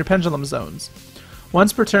your Pendulum zones.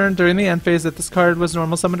 Once per turn during the end phase, if this card was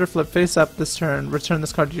normal summoned or flipped face up this turn, return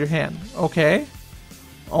this card to your hand. Okay.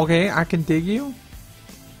 Okay, I can dig you.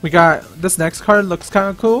 We got this next card, looks kind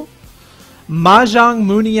of cool. Mahjong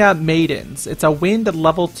Munia Maidens. It's a wind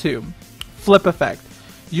level 2. Flip effect.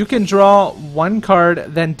 You can draw one card,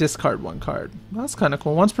 then discard one card. That's kind of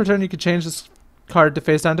cool. Once per turn, you can change this card to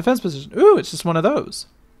face down defense position. Ooh, it's just one of those.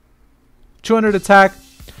 200 attack,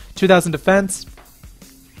 2000 defense.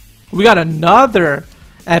 We got another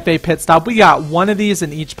FA Pit Stop. We got one of these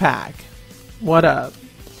in each pack. What up?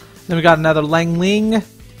 Then we got another Lang Ling.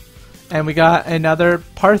 And we got another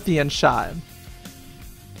Parthian Shot.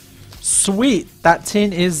 Sweet. That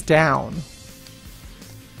tin is down.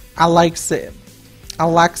 I likes it. I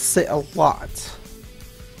likes it a lot.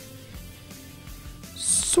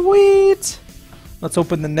 Sweet. Let's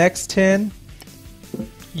open the next tin.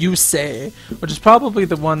 Yusei, which is probably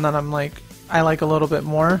the one that I like a little bit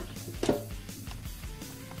more.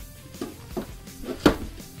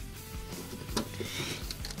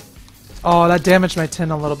 Oh, that damaged my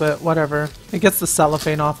tin a little bit. Whatever. It gets the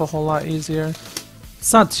cellophane off a whole lot easier.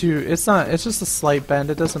 It's not, it's just a slight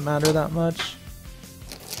bend. It doesn't matter that much.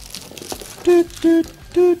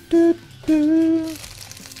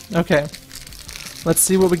 Okay. Let's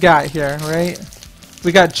see what we got here, right?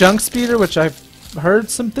 We got Junk Speeder, which I've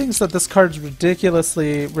heard some things that this card's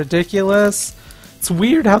ridiculously ridiculous. It's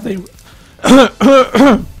weird how they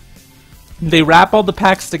they wrap all the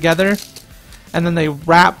packs together and then they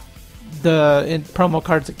wrap the promo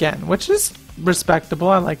cards again, which is respectable.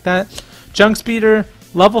 I like that. Junk Speeder,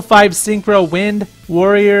 level 5 Synchro Wind,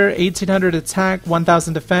 Warrior, 1800 attack,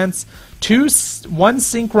 1000 defense, 1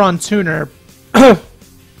 Synchron Tuner,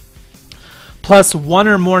 plus 1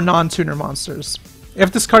 or more non-tuner monsters.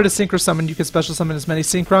 If this card is Synchro Summoned, you can special summon as many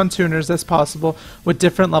Synchron Tuners as possible with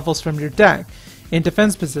different levels from your deck. In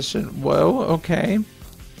defense position, whoa, okay.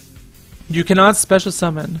 You cannot special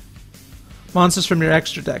summon monsters from your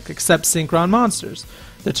extra deck, except Synchron monsters.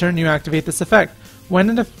 The turn you activate this effect. When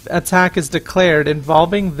an attack is declared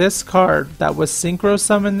involving this card that was Synchro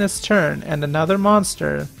summoned this turn and another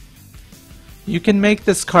monster, you can make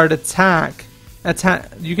this card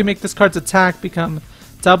you can make this card's attack become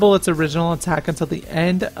double its original attack until the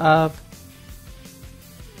end of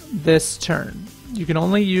this turn. You can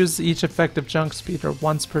only use each effective Junk Speeder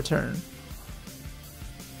once per turn.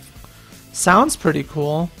 Sounds pretty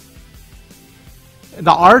cool.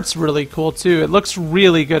 The art's really cool too. It looks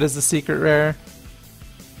really good as a secret rare.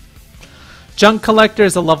 Junk Collector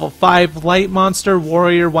is a level 5 light monster,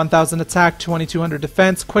 warrior, 1000 attack, 2200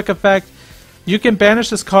 defense, quick effect. You can banish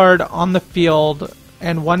this card on the field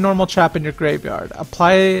and 1 normal trap in your graveyard.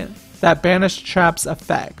 Apply that banished trap's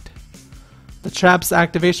effect. The trap's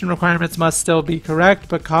activation requirements must still be correct,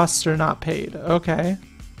 but costs are not paid. Okay.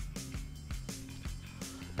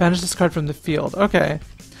 Banish this card from the field. Okay.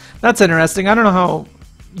 That's interesting. I don't know how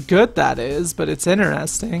good that is, but it's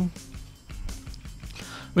interesting.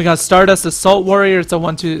 We got Stardust Assault Warrior. It's a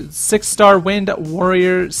 1/2 6-star Wind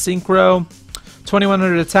Warrior Synchro.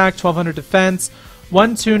 2100 attack, 1200 defense.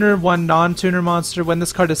 1 tuner, 1 non-tuner monster. When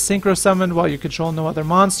this card is synchro summoned while you control no other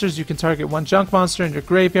monsters, you can target 1 junk monster in your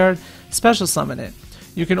graveyard, special summon it.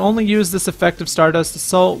 You can only use this effect of Stardust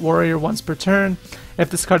Assault Warrior once per turn. If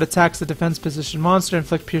this card attacks a defense position monster,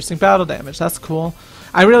 inflict piercing battle damage. That's cool.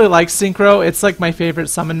 I really like synchro. It's like my favorite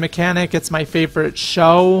summon mechanic. It's my favorite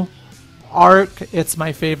show arc. It's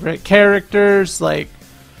my favorite characters. Like,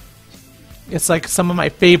 it's like some of my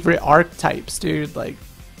favorite archetypes, dude. Like,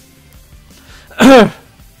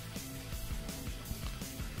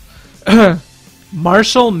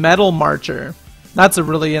 Martial Metal Marcher. That's a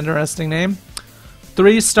really interesting name.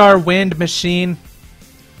 3-star Wind Machine.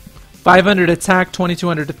 500 attack,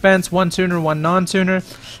 2200 defense, 1 tuner, 1 non-tuner.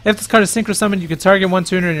 If this card is synchro summoned, you can target 1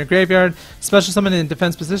 tuner in your graveyard, special summon in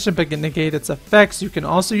defense position, but can negate its effects. You can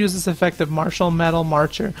also use this effect of Martial Metal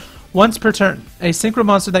Marcher once per turn. A synchro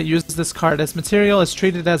monster that uses this card as material is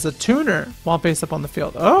treated as a tuner while face up on the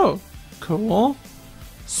field. Oh, cool.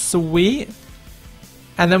 Sweet.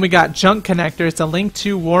 And then we got Junk Connector. It's a Link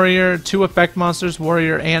 2 Warrior, 2 effect monsters,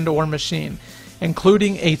 Warrior and or Machine,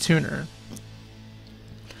 including a tuner.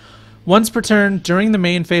 Once per turn, during the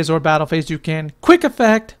main phase or battle phase, you can quick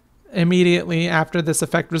effect immediately after this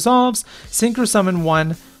effect resolves, synchro summon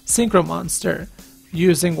 1 synchro monster,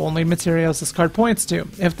 using only materials this card points to.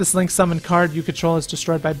 If this link summon card you control is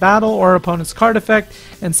destroyed by battle or opponent's card effect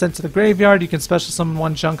and sent to the graveyard, you can special summon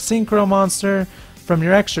 1 junk synchro monster from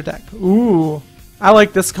your extra deck. Ooh, I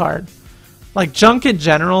like this card. Like, Junk in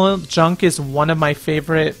general, Junk is one of my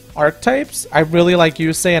favorite archetypes. I really like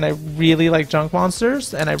Yusei, and I really like Junk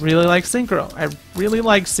monsters, and I really like Synchro. I really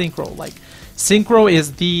like Synchro. Like, Synchro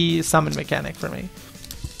is the summon mechanic for me.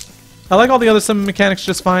 I like all the other summon mechanics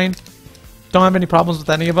just fine. Don't have any problems with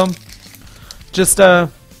any of them. Just, yeah,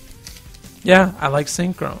 I like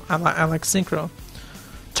Synchro. I like Synchro.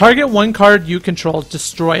 Target 1 card you control,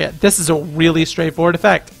 destroy it. This is a really straightforward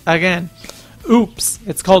effect. Again, Oops.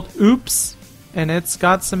 It's called Oops. And it's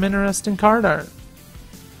got some interesting card art.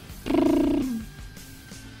 Then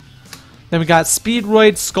we got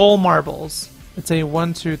Speedroid Skull Marbles. It's a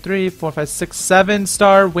 1, 2, 3, 4, 5, 6,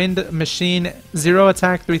 7-star Wind Machine, 0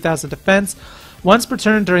 attack, 3000 defense. Once per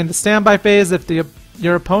turn during the standby phase, if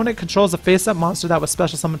your opponent controls a face-up monster that was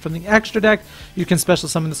special summoned from the extra deck, you can special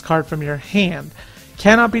summon this card from your hand.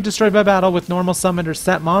 Cannot be destroyed by battle with normal summoned or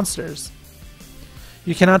set monsters.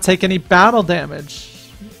 You cannot take any battle damage.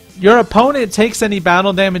 Your opponent takes any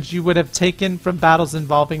battle damage you would have taken from battles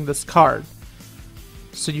involving this card.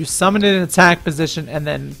 So you summon it in attack position and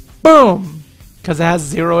then boom! Because it has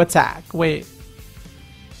 0 attack. Wait.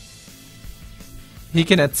 He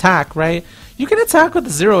can attack, right? You can attack with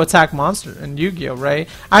a 0 attack monster in Yu-Gi-Oh, right?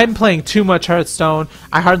 I'm playing too much Hearthstone.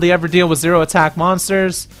 I hardly ever deal with 0 attack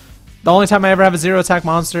monsters. The only time I ever have a 0 attack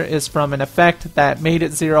monster is from an effect that made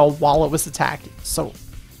it 0 while it was attacking. So,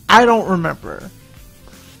 I don't remember.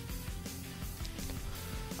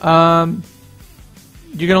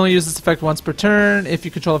 You can only use this effect once per turn. If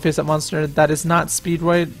you control a face-up monster that is not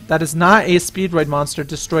Speedroid, that is not a Speedroid monster,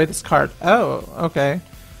 destroy this card. Oh, okay.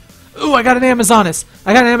 Ooh, I got an Amazonas.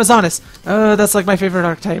 I got an Amazonas. That's like my favorite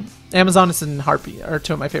archetype. Amazonas and Harpy are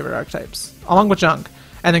 2 of my favorite archetypes, along with Junk,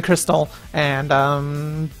 and then Crystal and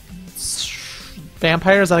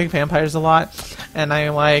vampires. I like vampires a lot, and I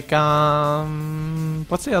like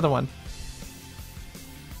what's the other one?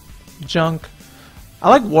 Junk. I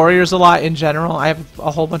like warriors a lot in general. I have a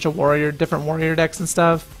whole bunch of different warrior decks and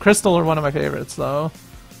stuff. Crystal are one of my favorites though.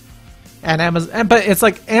 And but it's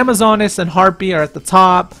like Amazonas and Harpy are at the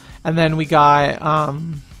top, and then we got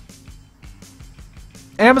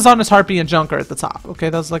Amazonas, Harpy, and Junk are at the top. Okay,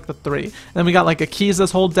 those are like the 3. And then we got like Akiza's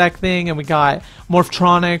whole deck thing, and we got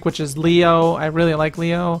Morphtronic, which is Leo. I really like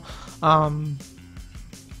Leo. Whole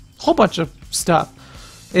bunch of stuff.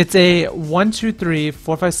 It's a 1, 2, 3,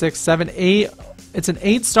 4, 5, 6, 7, 8. It's an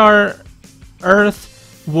 8-star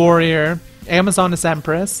Earth Warrior, Amazonas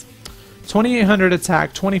Empress, 2800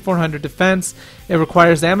 attack, 2400 defense. It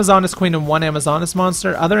requires the Amazonas Queen and 1 Amazonas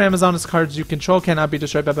monster. Other Amazonas cards you control cannot be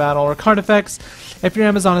destroyed by battle or card effects. If your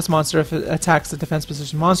Amazonas monster attacks a defense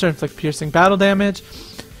position monster, inflict piercing battle damage.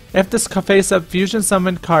 If this face-up fusion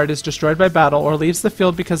summoned card is destroyed by battle or leaves the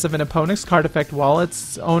field because of an opponent's card effect while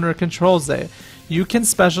its owner controls it, you can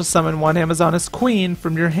special summon 1 Amazonas Queen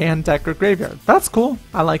from your hand, deck, or graveyard. That's cool.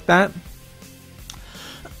 I like that.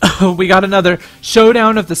 We got another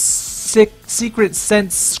Showdown of the Secret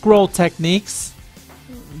Sense Scroll Techniques.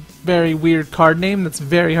 very weird card name that's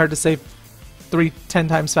very hard to say 10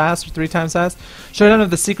 times fast or 3 times fast. Showdown of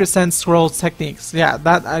the Secret Sense Scrolls Techniques. Yeah,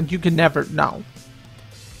 that you can never know.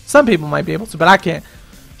 Some people might be able to, but I can't.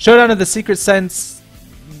 Showdown of the Secret Sense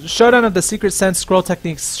Scroll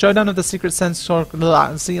Techniques. Showdown of the Secret Sense Scroll.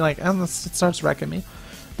 Blah. See, like, it starts wrecking me.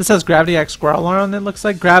 This has Gravity X Growler on it. Looks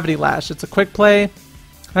like Gravity Lash. It's a quick play.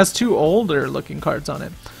 Has 2 older looking cards on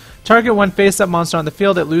it. Target one face-up monster on the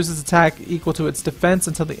field. It loses attack equal to its defense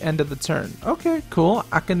until the end of the turn. Okay, cool.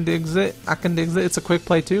 I can dig it. It's a quick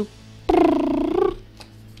play too.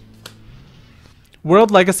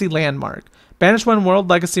 World Legacy Landmark. Banish 1 World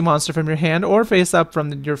Legacy monster from your hand or face-up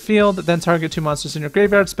from your field. Then target 2 monsters in your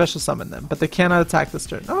graveyard. Special summon them, but they cannot attack this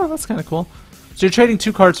turn. Oh, that's kind of cool. So you're trading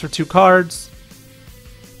 2 cards for 2 cards.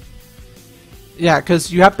 Yeah,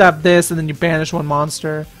 because you have to have this, and then you banish 1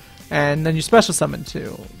 monster, and then you special summon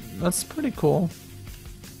 2. That's pretty cool.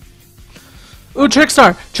 Ooh,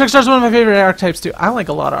 Trickstar! Trickstar's one of my favorite archetypes too. I like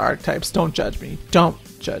a lot of archetypes. Don't judge me. Don't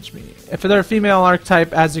judge me. If they're a female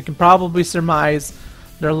archetype, as you can probably surmise,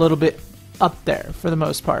 they're a little bit up there for the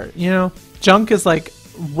most part. You know? Junk is like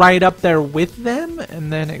right up there with them,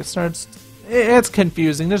 and then it starts... It's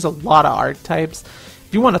confusing. There's a lot of archetypes.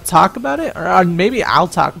 If you want to talk about it, or maybe I'll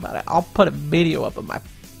talk about it. I'll put a video up of my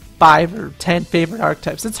 5 or 10 favorite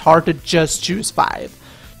archetypes. It's hard to just choose 5.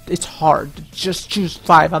 It's hard to just choose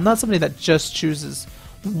 5. I'm not somebody that just chooses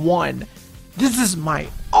 1. This is my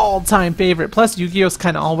all-time favorite. Plus, Yu-Gi-Oh's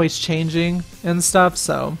kind of always changing and stuff,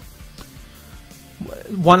 so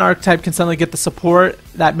one archetype can suddenly get the support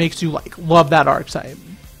that makes you like love that archetype.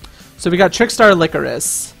 So we got Trickstar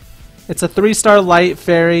Licorice. It's a 3-star light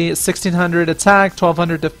fairy, 1600 attack,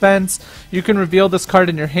 1200 defense. You can reveal this card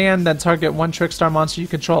in your hand, then target 1 Trickstar monster you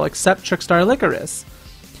control except Trickstar Licorice.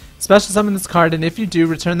 Special summon this card, and if you do,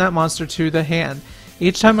 return that monster to the hand.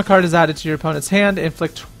 Each time a card is added to your opponent's hand,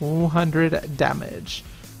 inflict 200 damage.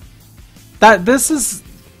 Like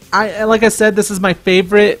I said, this is my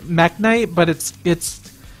favorite Mech Knight, but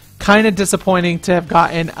it's kind of disappointing to have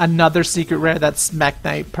gotten another secret rare that's Mech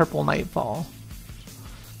Knight Purple Nightfall.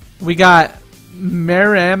 We got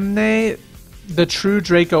Meramne, the True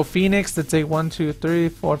Draco Phoenix. That's a 1, 2, 3,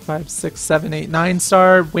 4, 5, 6, 7, 8,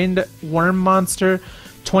 9-star wind worm monster.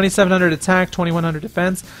 2700 attack, 2100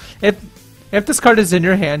 defense. If this card is in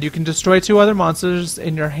your hand, you can destroy 2 other monsters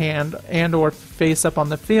in your hand and or face up on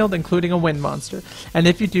the field, including a wind monster. And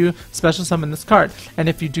if you do, special summon this card. And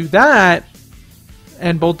if you do that,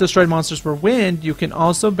 and both destroyed monsters were wind, you can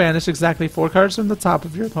also banish exactly 4 cards from the top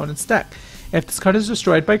of your opponent's deck. If this card is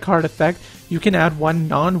destroyed by card effect, you can add 1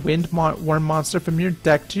 non-wind worm monster from your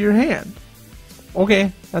deck to your hand.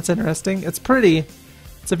 Okay, that's interesting. It's pretty.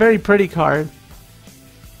 It's a very pretty card.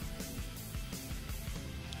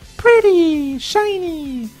 Pretty!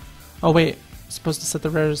 Shiny! Oh wait, I'm supposed to set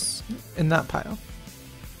the rares in that pile.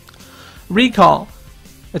 Recall.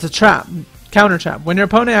 It's a trap. Counter trap. When your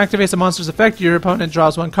opponent activates a monster's effect, your opponent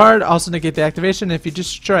draws 1 card. Also negate the activation if you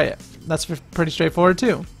destroy it. That's pretty straightforward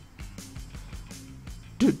too.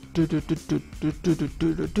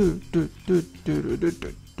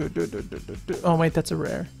 Oh wait, that's a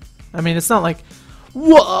rare. I mean, it's not like,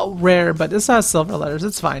 whoa, rare, but this has silver letters.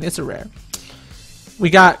 It's fine. It's a rare. We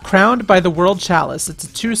got Crowned by the World Chalice. It's a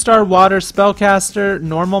 2-star water spellcaster,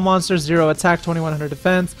 normal monster, 0 attack, 2100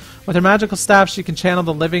 defense. With her magical staff, she can channel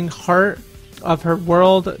the living heart of her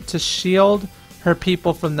world to shield her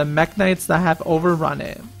people from the Mech Knights that have overrun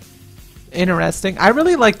it. Interesting. I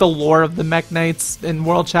really like the lore of the Mech Knights in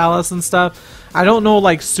World Chalice and stuff. I don't know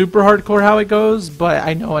like super hardcore how it goes, but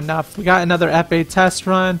I know enough. We got another FA test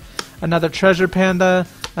run, another Treasure Panda,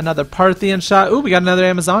 another Parthian shot. Ooh, we got another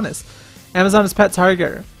Amazonas. Amazonas Pet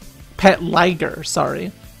Liger,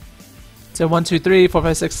 sorry. So 1, 2, 3, 4,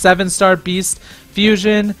 5, 6, 7-star Beast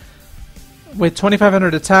Fusion with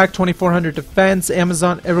 2500 attack, 2400 defense. It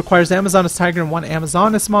requires Amazonas Tiger and 1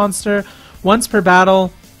 Amazonas monster. Once per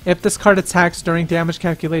battle, if this card attacks during damage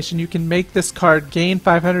calculation, you can make this card gain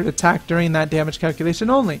 500 attack during that damage calculation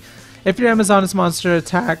only. If your Amazonas monster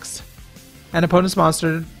attacks an opponent's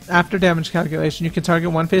monster after damage calculation, you can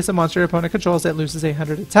target 1 face-up monster your opponent controls that loses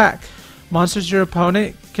 800 attack. Monsters your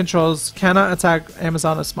opponent controls cannot attack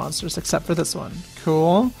Amazonas monsters except for this one.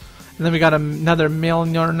 Cool. And then we got another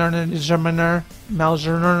Maljourner.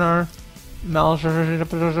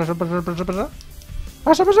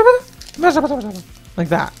 Like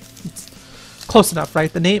that. It's close enough,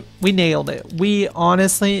 right? The name, we nailed it. We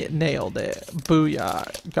honestly nailed it.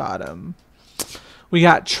 Booyah. Got him. We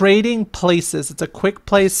got Trading Places. It's a quick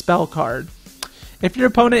play spell card. If your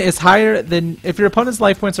opponent is higher than, if your opponent's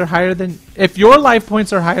life points are higher than, if your life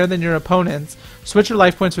points are higher than your opponent's, switch your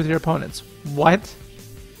life points with your opponent's. What?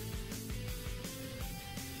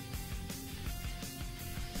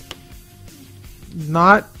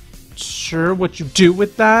 Not sure what you do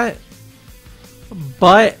with that,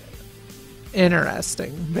 but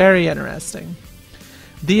interesting. Very interesting.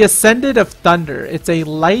 The Ascended of Thunder. It's a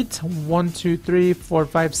light 1, 2, 3, 4,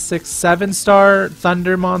 5, 6, 7 star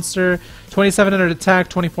thunder monster. 2700 attack,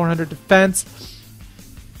 2400 defense.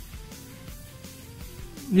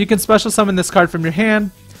 You can special summon this card from your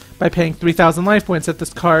hand by paying 3000 life points. If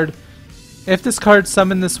this card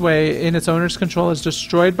summoned this way in its owner's control is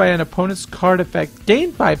destroyed by an opponent's card effect,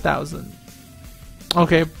 gain 5000.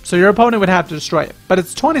 Okay, so your opponent would have to destroy it, but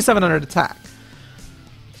it's 2700 attack.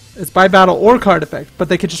 It's by battle or card effect, but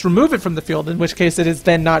they could just remove it from the field, in which case it is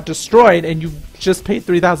then not destroyed, and you just paid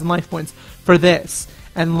 3000 life points for this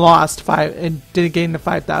and lost 5 and didn't gain the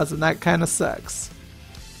 5000. That kind of sucks.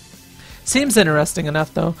 Seems interesting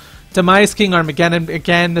enough though. Demise King Armageddon.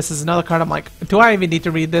 Again, this is another card I'm like, do I even need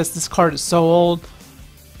to read this? This card is so old.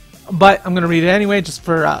 But I'm going to read it anyway, just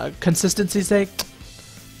for consistency's sake.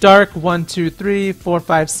 Dark 1, 2, 3, 4,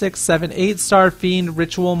 5, 6, 7, 8 star Fiend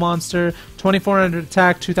Ritual Monster, 2400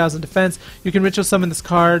 attack, 2000 defense. You can ritual summon this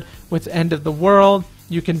card with End of the World.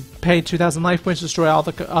 You can pay 2000 life points to destroy all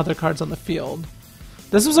the other cards on the field.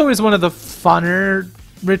 This was always one of the funner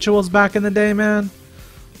rituals back in the day, man.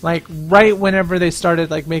 Like right whenever they started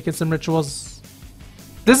like making some rituals.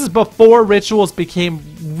 This is before rituals became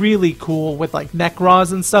really cool with like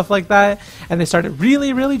Necros and stuff like that, and they started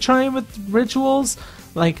really trying with rituals.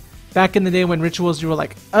 Like back in the day when rituals, you were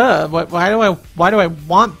like, why do I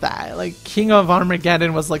want that? Like King of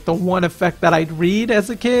Armageddon was like the one effect that I'd read as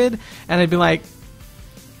a kid, and I'd be like,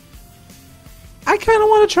 I kind of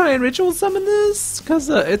want to try and ritual summon this because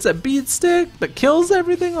it's a beat stick that kills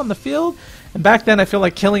everything on the field. And back then, I feel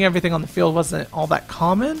like killing everything on the field wasn't all that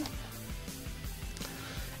common.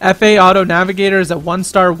 FA Auto Navigator is a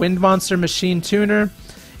 1-star wind monster machine tuner.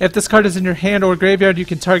 If this card is in your hand or graveyard, you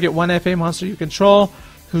can target one FA monster you control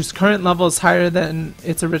whose current level is higher than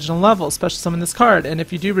its original level. Special summon this card. And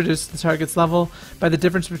if you do, reduce the target's level by the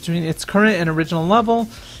difference between its current and original level.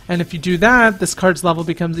 And if you do that, this card's level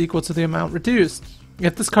becomes equal to the amount reduced.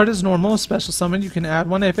 If this card is normal, special summon, you can add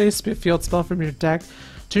one FA field spell from your deck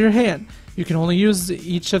to your hand. You can only use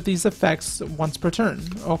each of these effects once per turn.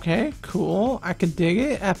 Okay, cool. I can dig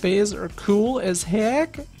it. FAs are cool as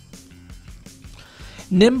heck.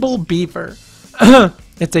 Nimble Beaver.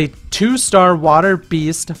 It's a 2-star water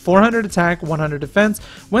beast, 400 attack, 100 defense.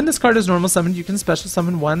 When this card is normal summoned, you can special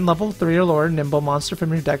summon one level 3 or lower nimble monster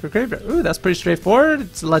from your deck or graveyard. Ooh, that's pretty straightforward.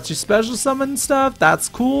 It lets you special summon stuff. That's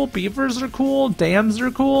cool. Beavers are cool. Dams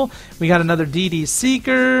are cool. We got another DD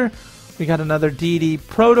Seeker. We got another DD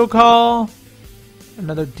Protocol.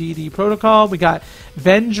 Another DD Protocol. We got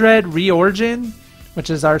Vendread Reorigin,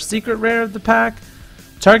 which is our secret rare of the pack.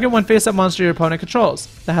 Target one face-up monster your opponent controls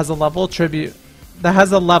that has a level tribute. That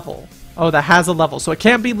has a level. Oh, that has a level. So it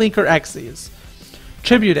can't be Link or Xyz.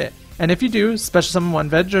 Tribute it. And if you do, special summon one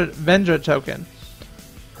Vendread token.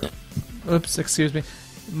 Oops, excuse me.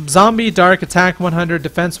 Zombie Dark attack 100,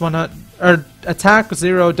 defense 100, or attack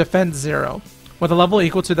 0, defense 0. With a level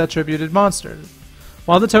equal to that tributed monster.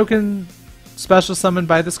 While the token special summoned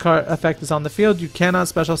by this card effect is on the field, you cannot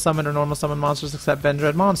special summon or normal summon monsters except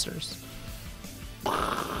Vendread monsters.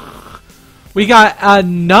 We got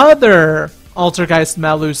another Altergeist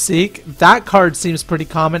Malusik. That card seems pretty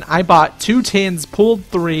common. I bought 2 tins, pulled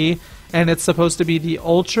 3, and it's supposed to be the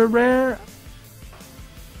ultra rare.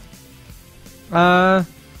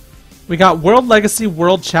 We got World Legacy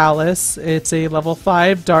World Chalice. It's a level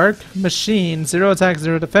 5 dark machine, 0 attack,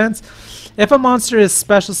 0 defense. If a monster is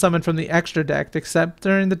special summoned from the extra deck, except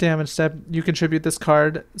during the damage step, you contribute this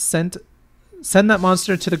card. Send that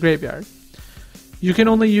monster to the graveyard. You can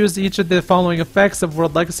only use each of the following effects of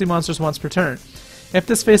World Legacy monsters once per turn. If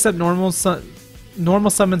this face-up normal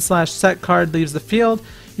summon / set card leaves the field,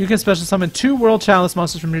 you can special summon 2 World Chalice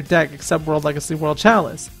monsters from your deck, except World Legacy World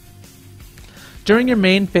Chalice. During your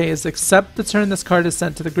main phase, except the turn this card is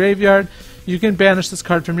sent to the graveyard, you can banish this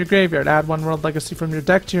card from your graveyard. Add 1 World Legacy from your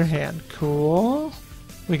deck to your hand. Cool.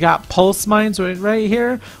 We got Pulse Mines right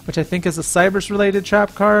here, which I think is a Cybers-related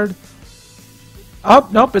trap card. Oh,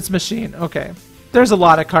 nope, it's Machine. Okay. There's a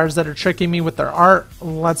lot of cards that are tricking me with their art,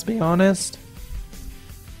 let's be honest.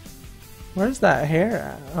 Where's that hair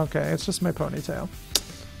at? Okay, it's just my ponytail.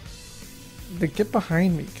 They get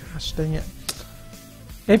behind me, gosh dang it.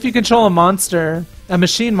 If you control a monster, a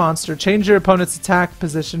machine monster, change your opponent's attack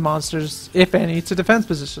position monsters, if any, to defense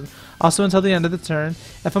position. Also until the end of the turn.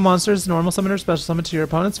 If a monster is normal summon or special summon to your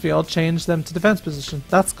opponent's field, change them to defense position.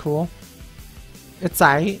 That's cool. It's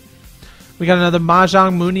aight. We got another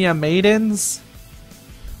Mahjong Munia Maidens.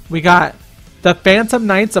 We got the Phantom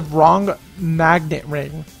Knights of Wrong Magnet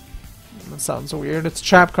Ring. That sounds weird. It's a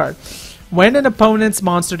trap card. When an opponent's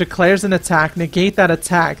monster declares an attack, negate that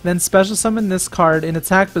attack, then special summon this card in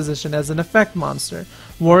attack position as an effect monster.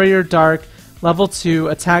 Warrior Dark, level 2,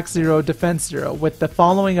 attack 0, defense 0, with the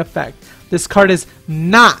following effect. This card is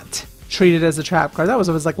not treated as a trap card. That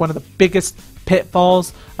was like one of the biggest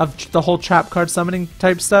pitfalls of the whole trap card summoning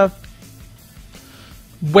type stuff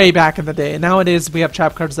way back in the day. And nowadays we have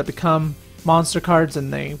trap cards that become monster cards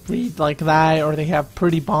and they read like that, or they have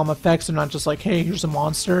pretty bomb effects and not just like, hey, here's a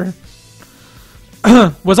monster.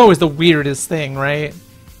 Was always the weirdest thing, right?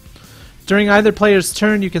 During either player's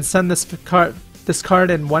turn, you can send this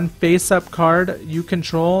card and one face-up card you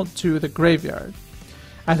control to the graveyard.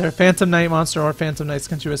 Either a Phantom Knight monster or Phantom Knight's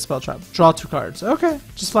continuous spell trap. Draw 2 cards. Okay,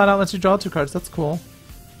 just flat out lets you draw 2 cards. That's cool.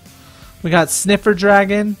 We got Sniffer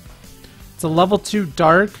Dragon. It's a level 2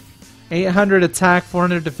 dark, 800 attack,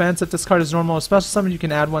 400 defense. If this card is normal or special summon, you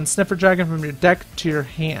can add 1 Sniffer Dragon from your deck to your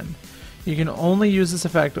hand. You can only use this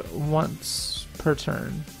effect once per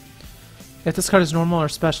turn. If this card is normal or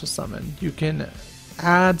special summon, you can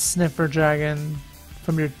add Sniffer Dragon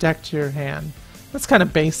from your deck to your hand. That's kind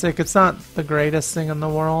of basic. It's not the greatest thing in the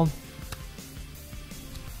world.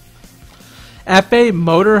 FA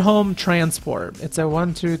Motorhome Transport. It's a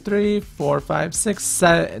 1, 2, 3, 4, 5, 6,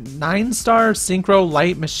 7, 9-star synchro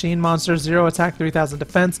light machine monster, 0 attack, 3000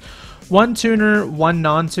 defense, 1 tuner, 1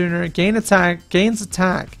 non-tuner, gains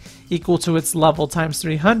attack equal to its level times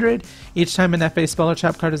 300. Each time an FA spell or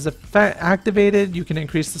trap card is activated, you can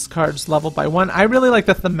increase this card's level by 1. I really like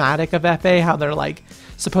the thematic of FA, how they're like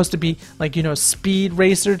supposed to be like, you know, speed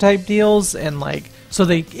racer type deals, and like, so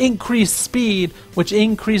they increase speed, which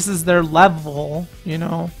increases their level, you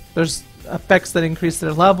know, there's effects that increase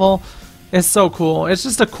their level. It's so cool. It's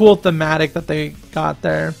just a cool thematic that they got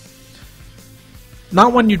there.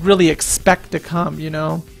 Not one you'd really expect to come, you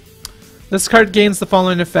know. This card gains the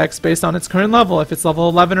following effects based on its current level. If it's level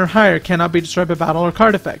 11 or higher, cannot be destroyed by battle or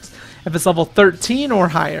card effects. If it's level 13 or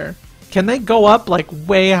higher, can they go up like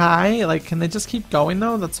way high? Like, can they just keep going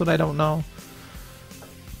though? That's what I don't know.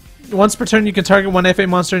 Once per turn, you can target 1 FA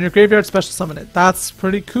monster in your graveyard, special summon it. That's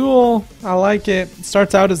pretty cool. I like it. It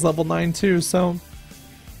starts out as level 9 too, so.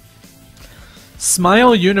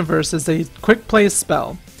 Smile Universe is a quick play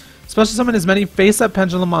spell. Special summon as many face-up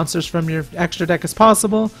pendulum monsters from your extra deck as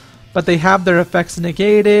possible, but they have their effects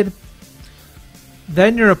negated.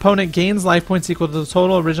 Then your opponent gains life points equal to the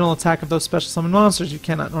total original attack of those special summon monsters. You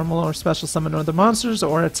cannot normal or special summon other monsters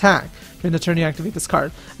or attack during the turn you activate this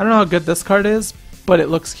card. I don't know how good this card is, but it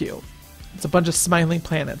looks cute. It's a bunch of smiling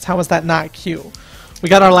planets. How is that not cute? We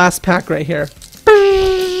got our last pack right here.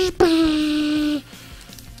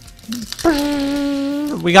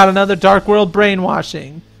 We got another Dark World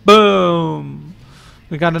Brainwashing. Boom.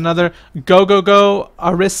 We got another Go Go Go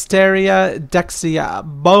Aristeria Dexia.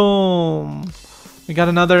 Boom. We got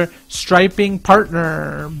another Striping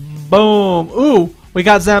Partner. Boom. Ooh, we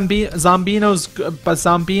got Zombino's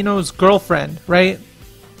girlfriend, right?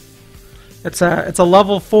 It's a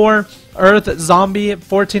level 4 Earth Zombie,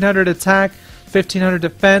 1400 attack, 1500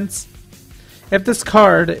 defense. If this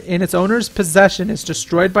card in its owner's possession is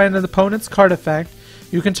destroyed by an opponent's card effect,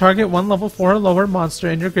 you can target 1 level 4 or lower monster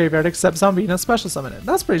in your graveyard except Zombino, special summon it.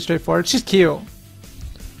 That's pretty straightforward. She's cute.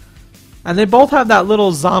 And they both have that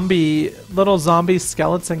little zombie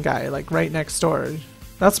skeleton guy like right next door.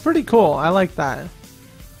 That's pretty cool. I like that.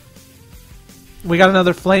 We got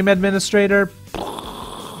another Flame Administrator.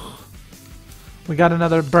 We got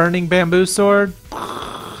another Burning Bamboo Sword.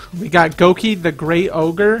 We got Goki the Great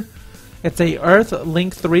Ogre. It's a Earth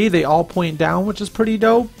Link 3. They all point down, which is pretty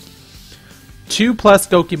dope. 2+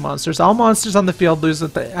 Goki monsters. All monsters on the field lose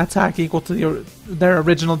the attack equal to their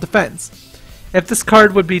original defense. If this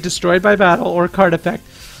card would be destroyed by battle or card effect,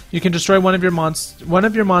 you can destroy one of your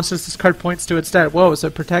monsters this card points to instead. Whoa, so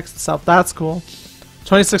it protects itself. That's cool.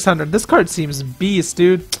 2600. This card seems beast,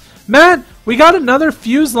 dude. Man, we got another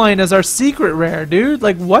Fuse Line as our secret rare, dude.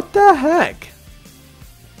 Like, what the heck?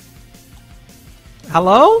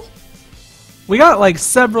 Hello? We got like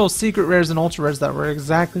several secret rares and ultra rares that were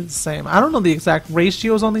exactly the same. I don't know the exact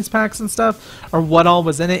ratios on these packs and stuff, or what all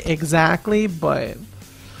was in it exactly, but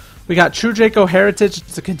we got True Draco Heritage.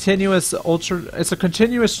 It's a continuous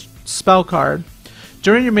spell card.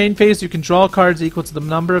 During your main phase, you can draw cards equal to the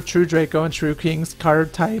number of True Draco and True King's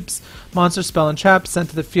card types, monster, spell, and trap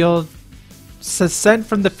sent from the field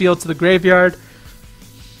to the graveyard.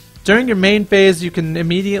 During your main phase, you can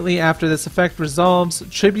immediately after this effect resolves,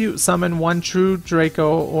 tribute summon 1 True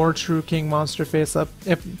Draco or True King monster face up.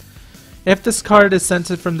 If this card is sent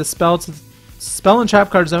from the spell and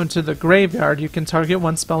trap card zone to the graveyard, you can target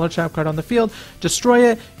 1 spell or trap card on the field,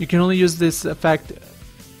 destroy it. You can only use this effect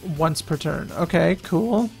once per turn. Okay,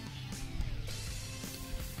 cool.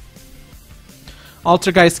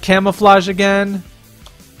 Altergeist Camouflage again.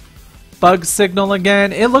 Bug Signal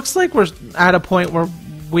again. It looks like we're at a point where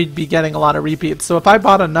we'd be getting a lot of repeats. So if I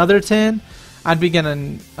bought another tin, I'd be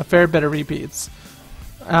getting a fair bit of repeats.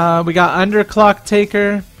 We got Underclock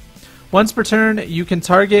Taker. Once per turn, you can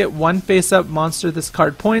target one face-up monster this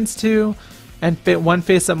card points to, and fit one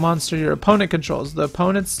face-up monster your opponent controls. The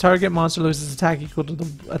opponent's target monster loses attack equal to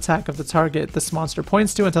the attack of the target this monster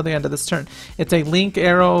points to until the end of this turn. It's a link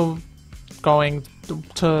arrow going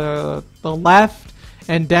to the left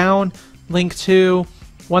and down. Link 2,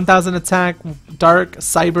 1000 attack, dark,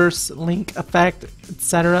 cyber, link effect,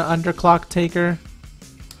 etc. Underclock Taker.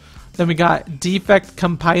 Then we got Defect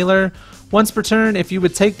Compiler. Once per turn, if you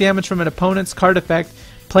would take damage from an opponent's card effect,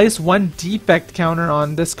 place one defect counter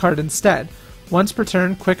on this card instead. Once per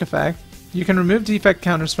turn, quick effect. You can remove defect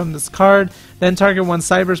counters from this card, then target one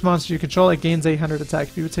Cyber's monster you control. It gains 800 attack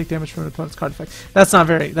if you would take damage from an opponent's card effect. That's not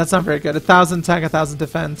very good. 1000 attack, 1000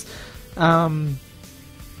 defense.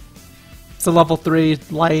 It's a level 3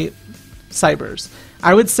 light Cybers.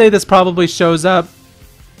 I would say this probably shows up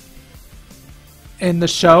in the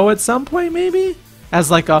show at some point, maybe as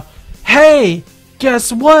like a, hey,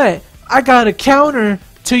 guess what? I got a counter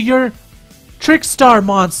to your Trickstar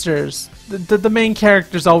monsters. The main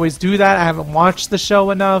characters always do that. I haven't watched the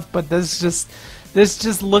show enough, but this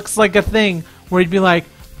just looks like a thing where he'd be like,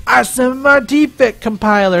 I send my defect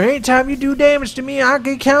compiler. Anytime you do damage to me, I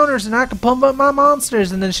get counters and I can pump up my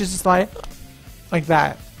monsters. And then she's just like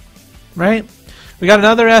that, right? We got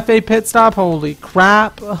another FA pit stop. Holy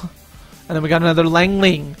crap! And then we got another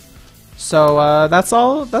Langling. So that's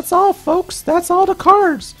all, folks. That's all the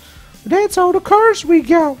cards. That's all the cards we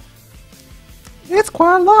got. It's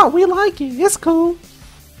quite a lot. We like it. It's cool.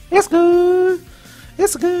 It's good.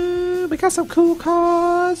 It's good. We got some cool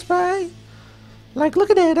cards, right? Like, look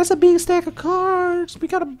at that. That's a big stack of cards. We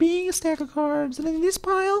got a big stack of cards. And in this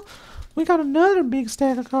pile, we got another big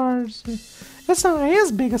stack of cards. It's not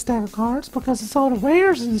as big a stack of cards because it's all the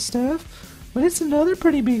rares and stuff. But it's another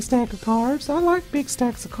pretty big stack of cards. I like big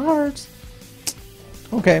stacks of cards.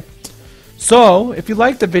 Okay. So, if you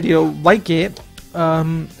liked the video, like it.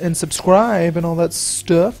 And subscribe and all that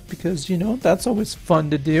stuff, because you know that's always fun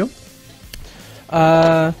to do.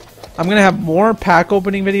 I'm gonna have more pack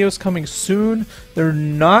opening videos coming soon. They're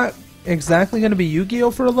not exactly gonna be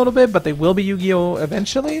Yu-Gi-Oh for a little bit, but they will be Yu-Gi-Oh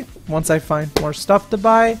eventually once I find more stuff to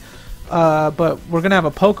buy. But we're gonna have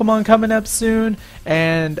a Pokemon coming up soon,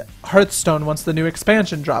 and Hearthstone once the new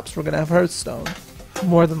expansion drops. We're gonna have Hearthstone.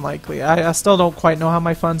 More than likely. I still don't quite know how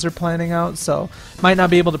my funds are planning out, so might not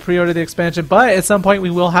be able to pre-order the expansion, but at some point we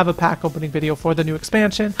will have a pack opening video for the new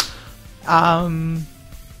expansion. So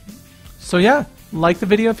yeah, like the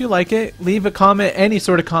video if you like it. Leave a comment, any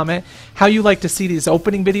sort of comment, how you like to see these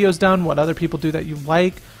opening videos done, what other people do that you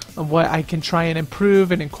like, and what I can try and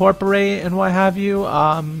improve and incorporate and what have you.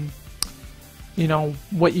 You know,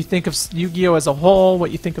 what you think of Yu-Gi-Oh as a whole,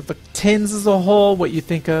 what you think of the tins as a whole, what you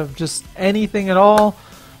think of just anything at all.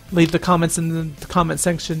 Leave the comments in the comment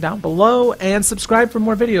section down below, and subscribe for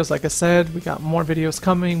more videos. Like I said, we got more videos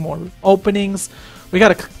coming, more openings. We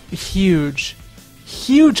got a huge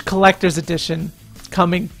collector's edition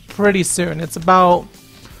coming pretty soon. It's about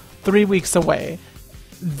 3 weeks away.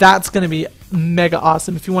 That's going to be mega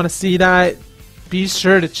awesome. If you want to see that, be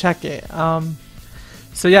sure to check it.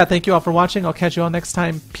 So yeah, thank you all for watching. I'll catch you all next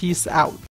time. Peace out.